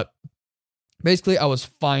 but basically I was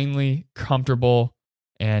finally comfortable,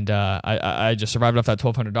 and I just survived off that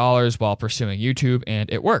 $1,200 while pursuing YouTube,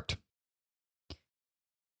 and it worked.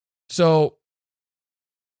 So,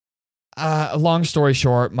 long story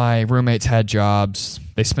short, my roommates had jobs.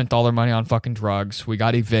 They spent all their money on fucking drugs. We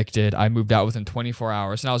got evicted. I moved out within 24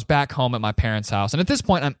 hours, and I was back home at my parents' house. And at this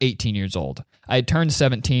point, I'm 18 years old. I had turned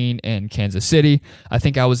 17 in Kansas City. I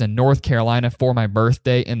think I was in North Carolina for my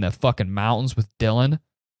birthday in the fucking mountains with Dylan.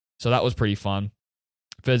 So that was pretty fun.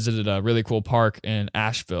 Visited a really cool park in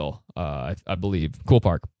Asheville, I believe. Cool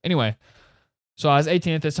park. Anyway, so I was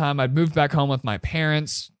 18 at this time. I'd moved back home with my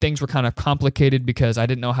parents. Things were kind of complicated because I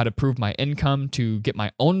didn't know how to prove my income to get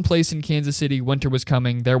my own place in Kansas City. Winter was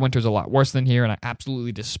coming. Their winter's a lot worse than here, and I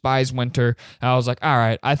absolutely despise winter. And I was like, all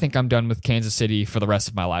right, I think I'm done with Kansas City for the rest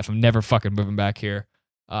of my life. I'm never fucking moving back here.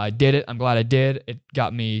 I did it. I'm glad I did. It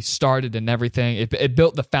got me started and everything. It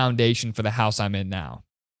built the foundation for the house I'm in now.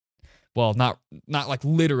 Well, not like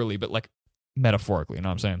literally, but like metaphorically, you know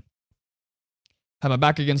what I'm saying? Had my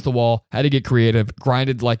back against the wall, had to get creative,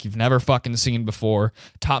 grinded like you've never fucking seen before.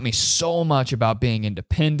 Taught me so much about being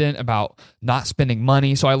independent, about not spending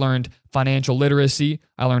money. So I learned financial literacy.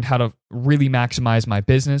 I learned how to really maximize my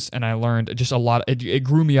business, and I learned just a lot. It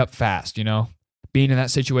grew me up fast, being in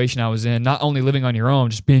that situation I was in, not only living on your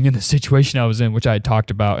own, just being in the situation I was in, which I had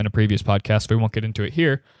talked about in a previous podcast, but we won't get into it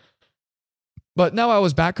here. But now I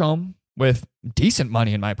was back home with decent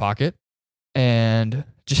money in my pocket, and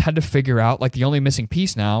just had to figure out, like, the only missing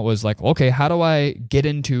piece now was like, okay, how do I get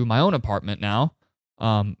into my own apartment now?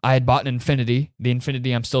 I had bought an Infiniti, the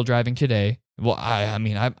Infiniti I'm still driving today. Well, I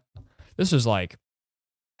mean, this was like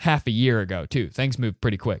half a year ago too. Things moved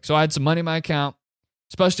pretty quick. So I had some money in my account,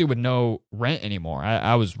 especially with no rent anymore.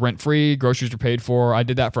 I was rent free, groceries were paid for. I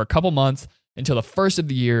did that for a couple months until the first of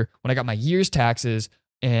the year when I got my year's taxes.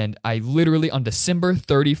 And I literally, on December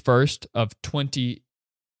 31st of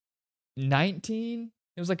 2019,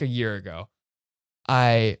 it was like a year ago,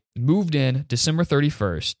 I moved in December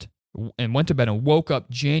 31st and went to bed and woke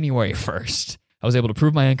up January 1st. I was able to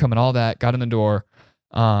prove my income and all that, got in the door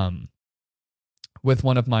with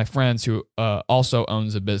one of my friends who also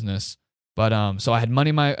owns a business. But so I had money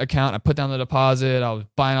in my account. I put down the deposit. I was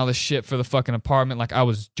buying all this shit for the fucking apartment. Like, I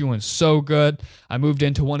was doing so good. I moved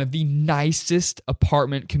into one of the nicest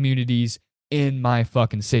apartment communities in my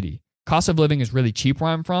fucking city. Cost of living is really cheap where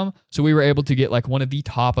I'm from. So we were able to get like one of the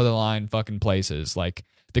top of the line fucking places. Like,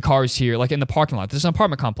 the cars here, like in the parking lot. This is an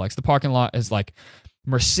apartment complex. The parking lot is like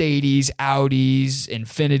Mercedes, Audis,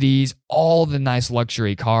 Infinitis, all the nice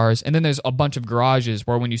luxury cars. And then there's a bunch of garages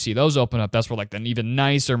where when you see those open up, that's where like the even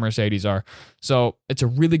nicer Mercedes are. So it's a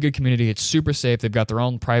really good community. It's super safe. They've got their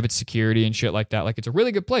own private security and shit like that. Like, it's a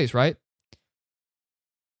really good place, right?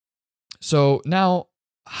 So now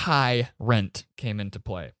high rent came into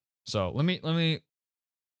play. So let me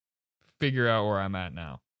figure out where I'm at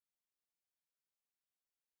now.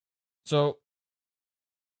 So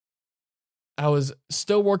I was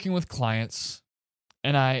still working with clients,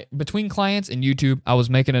 and between clients and YouTube, I was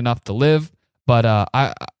making enough to live, But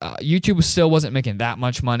YouTube still wasn't making that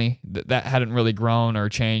much money. That hadn't really grown or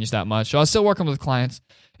changed that much. So I was still working with clients,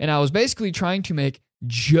 and I was basically trying to make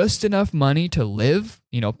just enough money to live,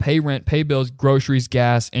 pay rent, pay bills, groceries,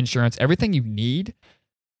 gas, insurance, everything you need,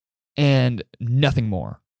 and nothing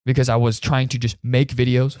more. Because I was trying to just make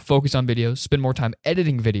videos, focus on videos, spend more time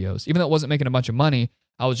editing videos. Even though it wasn't making a bunch of money,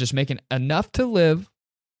 I was just making enough to live.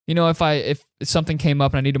 If something came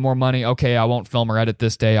up and I needed more money, okay, I won't film or edit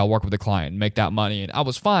this day. I'll work with a client and make that money. And I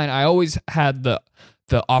was fine. I always had the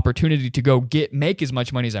opportunity to go make as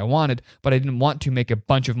much money as I wanted, but I didn't want to make a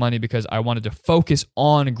bunch of money because I wanted to focus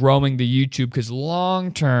on growing the YouTube, because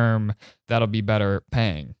long term, that'll be better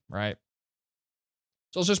paying, right?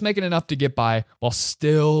 So I was just making enough to get by while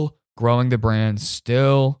still growing the brand,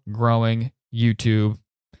 still growing YouTube.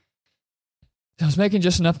 I was making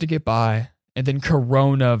just enough to get by, and then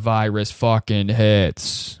coronavirus fucking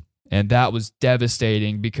hits. And that was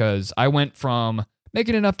devastating, because I went from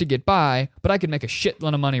making enough to get by, but I could make a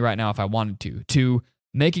shitload of money right now if I wanted to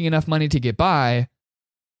making enough money to get by,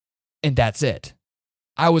 and that's it.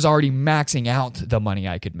 I was already maxing out the money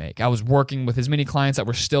I could make. I was working with as many clients that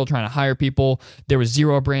were still trying to hire people. There was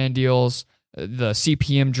 0 brand deals. The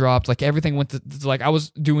CPM dropped. Like, everything went I was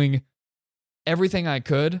doing everything I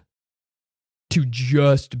could to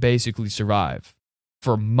just basically survive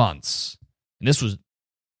for months. And this was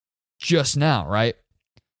just now, right?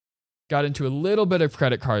 Got into a little bit of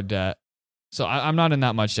credit card debt. So I'm not in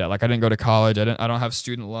that much debt. Like, I didn't go to college. I don't have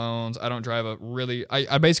student loans. I don't drive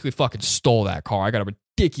I basically fucking stole that car. I got a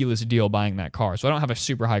ridiculous deal buying that car. So I don't have a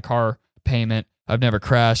super high car payment. I've never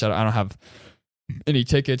crashed. I don't have any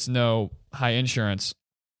tickets, no high insurance.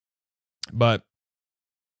 But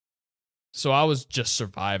so I was just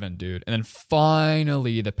surviving, dude. And then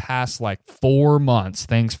finally, the past 4 months,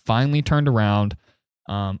 things finally turned around.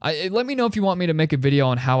 Let me know if you want me to make a video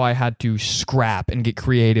on how I had to scrap and get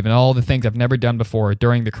creative and all the things I've never done before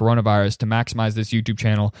during the coronavirus to maximize this YouTube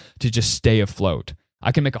channel to just stay afloat.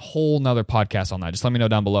 I can make a whole nother podcast on that. Just let me know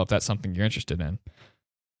down below if that's something you're interested in.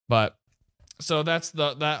 But so that's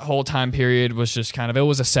that whole time period was just it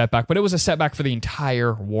was a setback, but it was a setback for the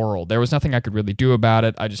entire world. There was nothing I could really do about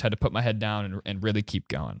it. I just had to put my head down and really keep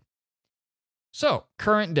going. So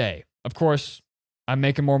current day, of course, I'm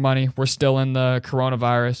making more money. We're still in the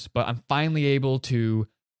coronavirus, but I'm finally able to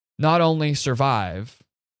not only survive,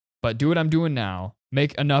 but do what I'm doing now,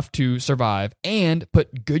 make enough to survive, and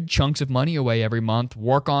put good chunks of money away every month,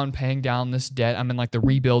 work on paying down this debt. I'm in the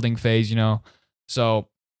rebuilding phase, So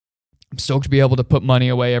I'm stoked to be able to put money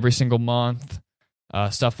away every single month,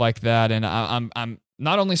 stuff like that. And I'm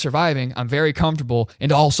not only surviving, I'm very comfortable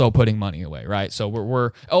and also putting money away, right?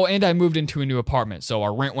 So and I moved into a new apartment. So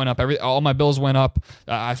our rent went up, all my bills went up.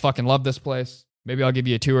 I fucking love this place. Maybe I'll give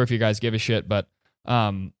you a tour if you guys give a shit. But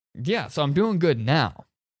yeah, so I'm doing good now.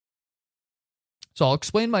 So I'll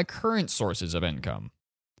explain my current sources of income.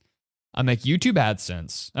 I make YouTube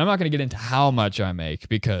AdSense. I'm not going to get into how much I make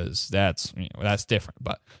because that's different.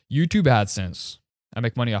 But YouTube AdSense, I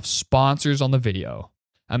make money off sponsors on the video.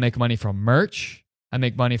 I make money from merch. I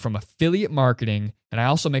make money from affiliate marketing, and I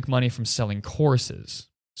also make money from selling courses.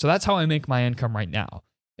 So that's how I make my income right now.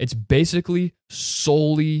 It's basically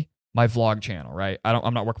solely my vlog channel, right?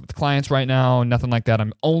 I'm not working with clients right now, nothing like that.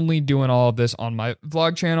 I'm only doing all of this on my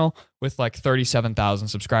vlog channel with 37,000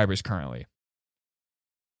 subscribers currently.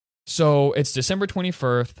 So it's December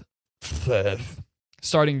 21st.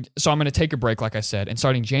 So I'm going to take a break, like I said, and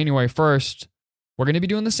starting January 1st, we're going to be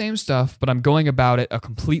doing the same stuff, but I'm going about it a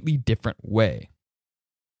completely different way.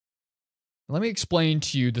 Let me explain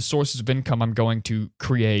to you the sources of income I'm going to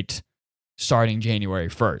create starting January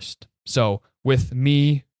 1st. So with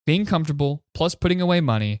me being comfortable plus putting away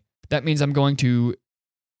money, that means I'm going to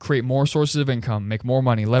create more sources of income, make more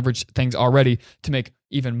money, leverage things already to make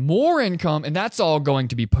even more income, and that's all going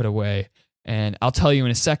to be put away. And I'll tell you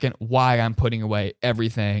in a second why I'm putting away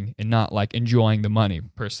everything and not enjoying the money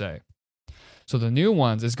per se. So the new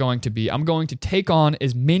ones is going to be, I'm going to take on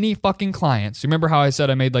as many fucking clients. Remember how I said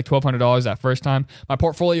I made $1,200 that first time? My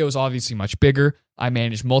portfolio is obviously much bigger. I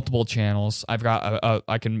manage multiple channels. I've got,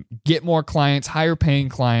 I can get more clients, higher paying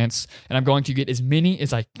clients, and I'm going to get as many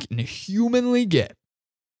as I can humanly get.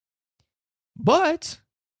 But,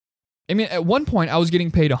 at one point I was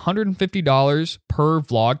getting paid $150 per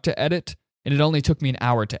vlog to edit, and it only took me an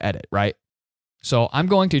hour to edit, right? So I'm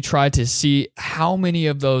going to try to see how many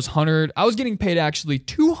of those I was getting paid actually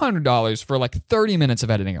 $200 for 30 minutes of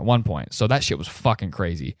editing at one point. So that shit was fucking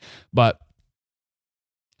crazy. But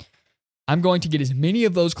I'm going to get as many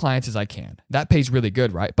of those clients as I can. That pays really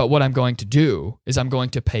good, right? But what I'm going to do is I'm going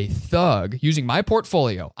to pay Thug using my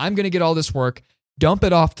portfolio. I'm going to get all this work, dump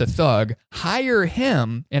it off to Thug, hire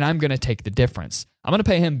him, and I'm going to take the difference. I'm going to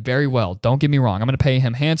pay him very well. Don't get me wrong. I'm going to pay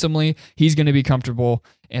him handsomely. He's going to be comfortable,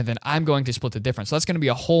 and then I'm going to split the difference. So that's going to be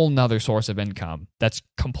a whole nother source of income that's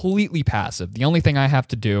completely passive. The only thing I have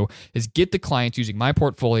to do is get the clients using my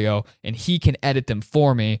portfolio, and he can edit them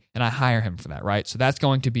for me, and I hire him for that, right? So that's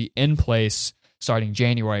going to be in place starting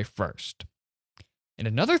January 1st. And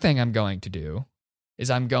another thing I'm going to do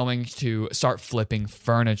is I'm going to start flipping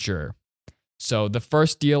furniture. So the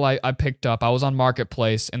first deal I picked up, I was on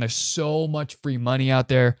Marketplace, and there's so much free money out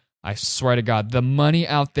there. I swear to God, the money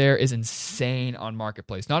out there is insane on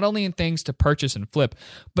Marketplace. Not only in things to purchase and flip,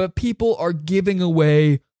 but people are giving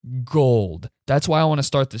away gold. That's why I want to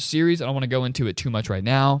start this series. I don't want to go into it too much right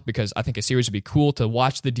now because I think a series would be cool to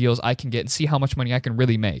watch the deals I can get and see how much money I can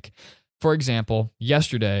really make. For example,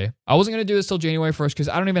 yesterday, I wasn't going to do this till January 1st because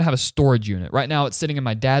I don't even have a storage unit. Right now, it's sitting in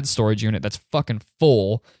my dad's storage unit that's fucking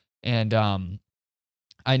full. And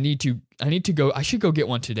I need to go. I should go get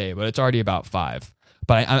one today, but it's already about 5.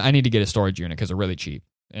 But I need to get a storage unit because they're really cheap,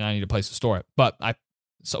 and I need a place to store it. But I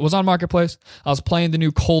was on Marketplace. I was playing the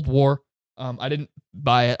new Cold War. I didn't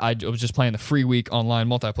buy it. I was just playing the free week online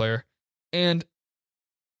multiplayer, and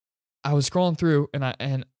I was scrolling through,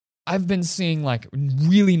 and I've been seeing like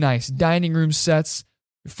really nice dining room sets,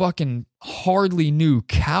 fucking hardly new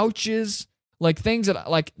couches. Like things that,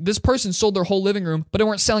 like, this person sold their whole living room, but they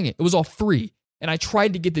weren't selling it. It was all free. And I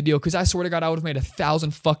tried to get the deal because I swear to God, I would have made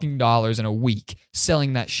 $1,000 fucking dollars in a week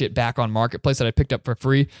selling that shit back on Marketplace that I picked up for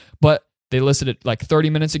free. But they listed it like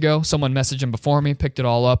 30 minutes ago. Someone messaged them before me, picked it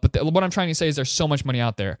all up. But what I'm trying to say is there's so much money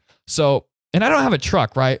out there. So, and I don't have a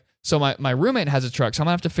truck, right? So my roommate has a truck. So I'm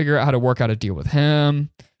going to have to figure out how to work out a deal with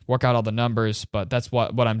him, work out all the numbers. But that's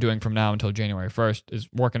what I'm doing from now until January 1st is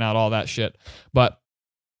working out all that shit. But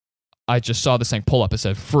I just saw this thing pull up. It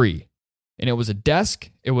said free, and it was a desk.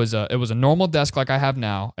 It was a normal desk like I have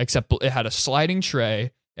now, except it had a sliding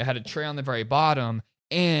tray. It had a tray on the very bottom,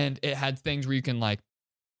 and it had things where you can like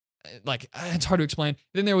it's hard to explain.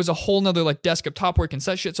 Then there was a whole nother like desk up top where you can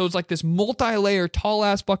set shit. So it's like this multi-layer, tall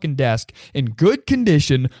ass fucking desk in good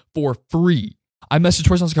condition for free. I messaged the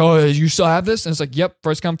person. I was like, "Oh, you still have this?" And it's like, "Yep,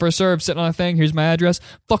 first come, first serve. Sitting on a thing. Here's my address."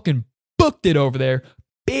 Fucking booked it over there.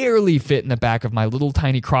 Barely fit in the back of my little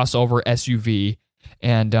tiny crossover SUV,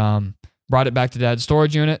 and brought it back to Dad's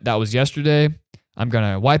storage unit. That was yesterday. I'm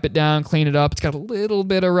going to wipe it down, clean it up. It's got a little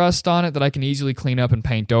bit of rust on it that I can easily clean up and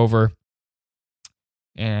paint over.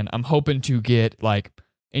 And I'm hoping to get like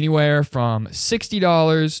anywhere from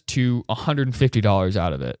 $60 to $150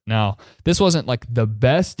 out of it. Now, this wasn't like the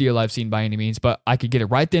best deal I've seen by any means, but I could get it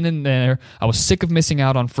right then and there. I was sick of missing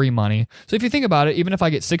out on free money. So if you think about it, even if I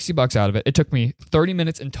get $60 out of it, it took me 30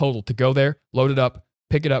 minutes in total to go there, load it up,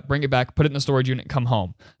 pick it up, bring it back, put it in the storage unit, come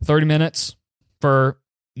home. 30 minutes for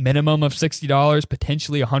minimum of $60,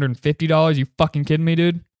 potentially $150. You fucking kidding me,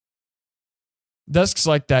 dude? Desks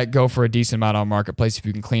like that go for a decent amount on Marketplace if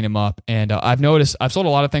you can clean them up. And I've noticed, I've sold a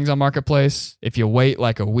lot of things on Marketplace. If you wait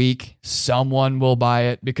like a week, someone will buy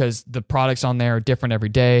it because the products on there are different every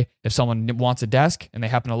day. If someone wants a desk and they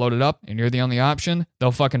happen to load it up and you're the only option,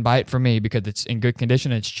 they'll fucking buy it from me because it's in good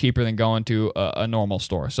condition and it's cheaper than going to a normal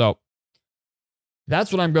store. So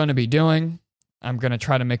that's what I'm going to be doing. I'm going to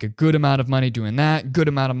try to make a good amount of money doing that, good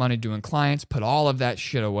amount of money doing clients, put all of that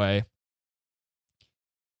shit away,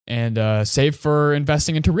 and save for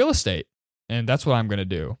investing into real estate. And that's what I'm going to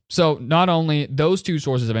do. So not only those two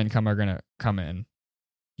sources of income are going to come in,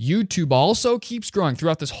 YouTube also keeps growing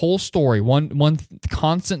throughout this whole story. One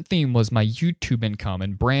constant theme was my YouTube income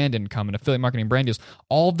and brand income and affiliate marketing brand deals.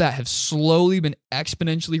 All of that have slowly been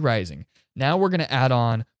exponentially rising. Now we're going to add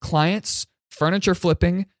on clients, furniture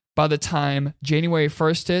flipping. By the time January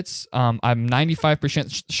 1st hits, I'm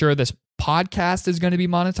 95% sure this podcast is going to be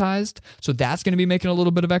monetized. So that's going to be making a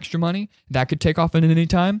little bit of extra money. That could take off at any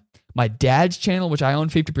time. My dad's channel, which I own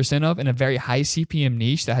 50% of in a very high CPM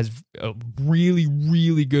niche that has a really,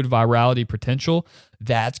 really good virality potential,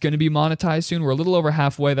 that's going to be monetized soon. We're a little over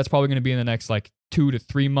halfway. That's probably going to be in the next like 2 to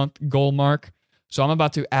 3 month goal mark. So I'm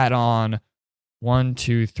about to add on 1,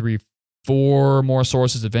 2, 3, 4 more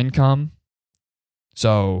sources of income.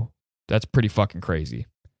 So that's pretty fucking crazy.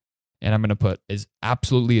 And I'm going to put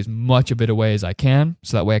absolutely as much of it away as I can.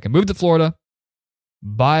 So that way I can move to Florida,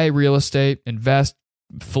 buy real estate, invest,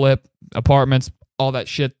 flip apartments, all that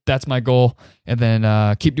shit. That's my goal. And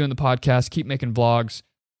then keep doing the podcast, keep making vlogs.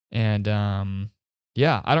 And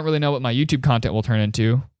yeah, I don't really know what my YouTube content will turn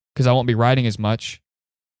into because I won't be writing as much.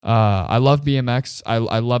 I love BMX. I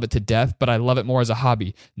love it to death, but I love it more as a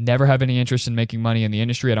hobby. Never have any interest in making money in the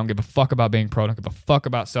industry. I don't give a fuck about being pro. I don't give a fuck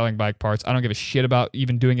about selling bike parts. I don't give a shit about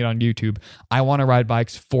even doing it on YouTube. I want to ride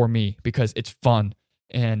bikes for me because it's fun.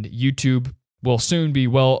 And YouTube will soon be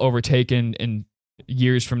well overtaken in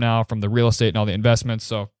years from now from the real estate and all the investments.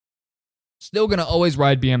 So still going to always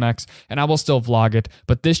ride BMX, and I will still vlog it.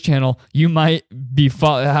 But this channel, you might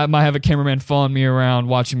might have a cameraman following me around,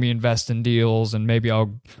 watching me invest in deals, and maybe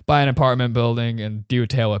I'll buy an apartment building and do a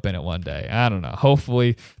tail whip in it one day. I don't know.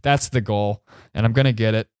 Hopefully, that's the goal, and I'm going to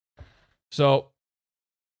get it. So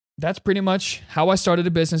that's pretty much how I started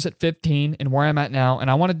a business at 15 and where I'm at now.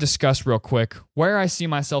 And I want to discuss real quick where I see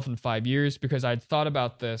myself in 5 years, because I'd thought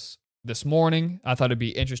about this morning. I thought it'd be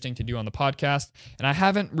interesting to do on the podcast, and I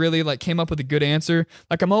haven't really came up with a good answer.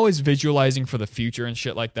 I'm always visualizing for the future and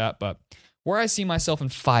shit like that, but where I see myself in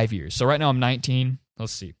 5 years. So right now I'm 19.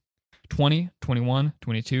 Let's see. 20, 21,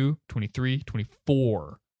 22, 23,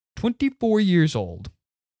 24. 24 years old.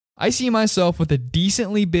 I see myself with a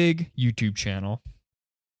decently big YouTube channel.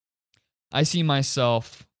 I see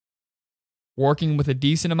myself working with a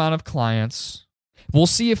decent amount of clients. We'll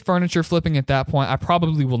see if furniture flipping at that point. I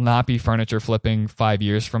probably will not be furniture flipping 5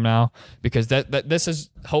 years from now, because this is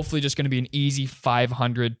hopefully just going to be an easy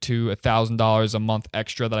 $500 to $1,000 a month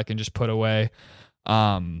extra that I can just put away.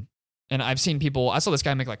 And I've seen people. I saw this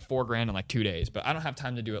guy make $4,000 in 2 days, but I don't have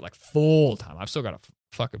time to do it full time. I've still got a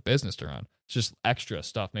fucking business to run. It's just extra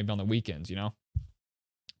stuff, maybe on the weekends,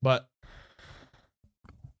 But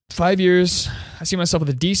 5 years, I see myself with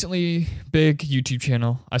a decently big YouTube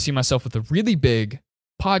channel. I see myself with a really big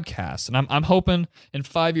podcast. And I'm hoping in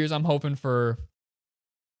 5 years, I'm hoping for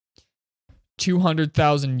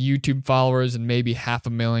 200,000 YouTube followers and maybe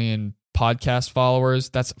 500,000 podcast followers.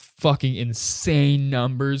 That's fucking insane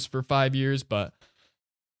numbers for 5 years. But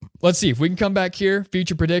let's see if we can come back here.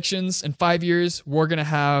 Future predictions. In 5 years, we're going to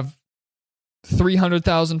have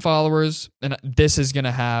 300,000 followers. And this is going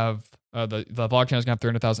to have... the vlog channel is going to have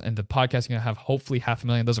 300,000, and the podcast is going to have hopefully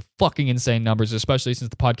 500,000. Those are fucking insane numbers, especially since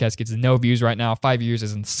the podcast gets no views right now. 5 years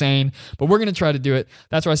is insane, but we're going to try to do it.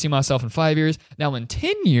 That's where I see myself in 5 years. Now, in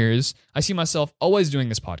 10 years, I see myself always doing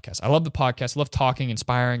this podcast. I love the podcast. I love talking,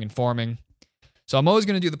 inspiring, informing. So I'm always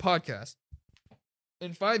going to do the podcast.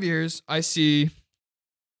 In 5 years, I see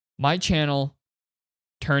my channel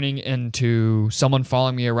turning into someone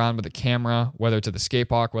following me around with a camera, whether it's at the skate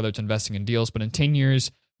park, whether it's investing in deals. But in 10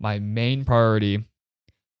 years, my main priority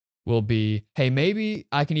will be, hey, maybe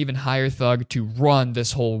I can even hire Thug to run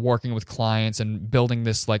this whole working with clients and building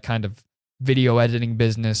this kind of video editing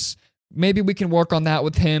business. Maybe we can work on that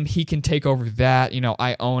with him. He can take over that.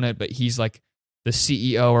 I own it, but he's the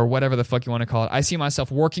CEO or whatever the fuck you want to call it. I see myself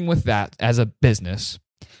working with that as a business.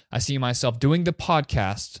 I see myself doing the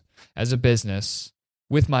podcast as a business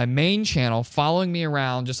with my main channel following me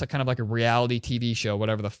around, just kind of like a reality TV show,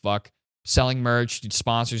 whatever the fuck. Selling merch,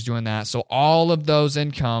 sponsors, doing that. So all of those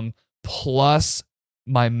income plus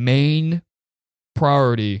my main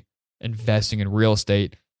priority, investing in real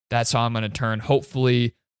estate. That's how I'm going to turn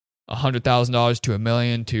hopefully $100,000 to $1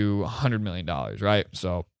 million to $100 million, right?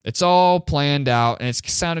 So it's all planned out, and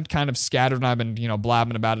it's sounded kind of scattered, and I've been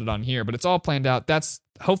blabbing about it on here, but it's all planned out. That's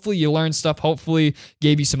hopefully you learned stuff. Hopefully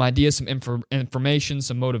gave you some ideas, some information,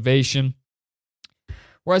 some motivation.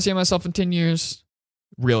 Where I see myself in 10 years.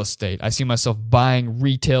 Real estate. I see myself buying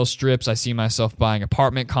retail strips. I see myself buying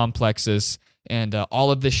apartment complexes. And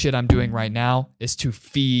all of this shit I'm doing right now is to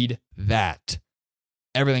feed that.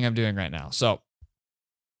 Everything I'm doing right now. So,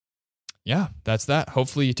 yeah, that's that.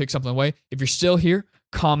 Hopefully you took something away. If you're still here,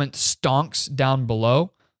 comment stonks down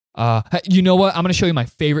below. You know what? I'm going to show you my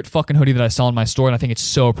favorite fucking hoodie that I saw in my store, and I think it's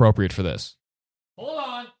so appropriate for this. Hold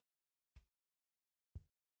on.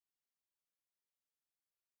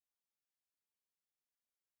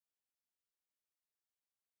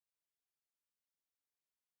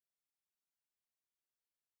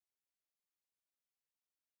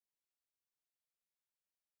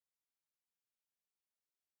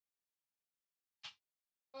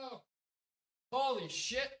 Oh, holy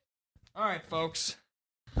shit. All right, folks.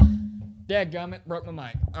 Dadgummit, broke my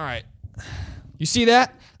mic. All right. You see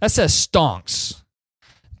that? That says Stonks.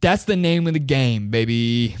 That's the name of the game,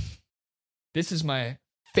 baby. This is my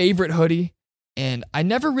favorite hoodie, and I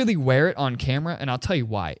never really wear it on camera, and I'll tell you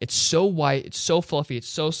why. It's so white, it's so fluffy, it's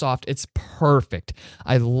so soft, it's perfect.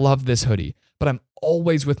 I love this hoodie, but I'm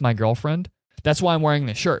always with my girlfriend. That's why I'm wearing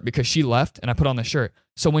this shirt, because she left, and I put on the shirt.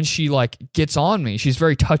 So when she gets on me, she's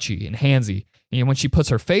very touchy and handsy. And when she puts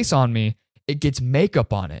her face on me, it gets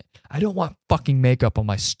makeup on it. I don't want fucking makeup on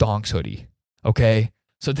my Stonks hoodie, okay?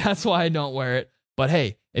 So that's why I don't wear it. But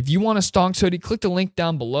hey, if you want a Stonks hoodie, click the link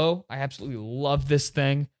down below. I absolutely love this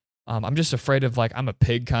thing. I'm just afraid of I'm a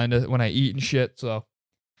pig kind of when I eat and shit. So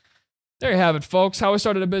there you have it, folks. How I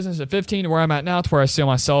started a business at 15 to where I'm at now to where I see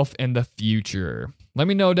myself in the future. Let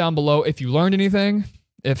me know down below if you learned anything.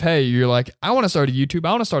 If, hey, you're like, I want to start a YouTube.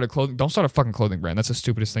 I want to start a clothing. Don't start a fucking clothing brand. That's the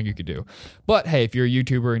stupidest thing you could do. But hey, if you're a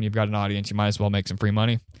YouTuber and you've got an audience, you might as well make some free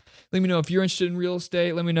money. Let me know if you're interested in real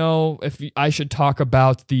estate. Let me know if I should talk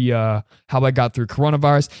about the how I got through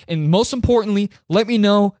coronavirus. And most importantly, let me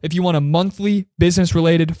know if you want a monthly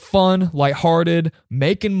business-related, fun, lighthearted,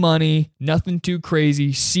 making money, nothing too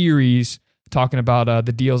crazy series talking about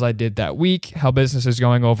the deals I did that week, how business is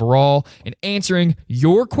going overall, and answering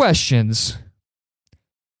your questions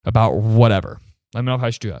about whatever. Let me know if I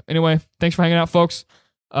should do that. Anyway, thanks for hanging out, folks.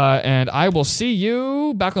 And I will see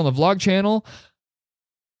you back on the vlog channel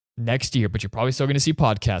next year, but you're probably still going to see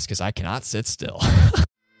podcasts because I cannot sit still.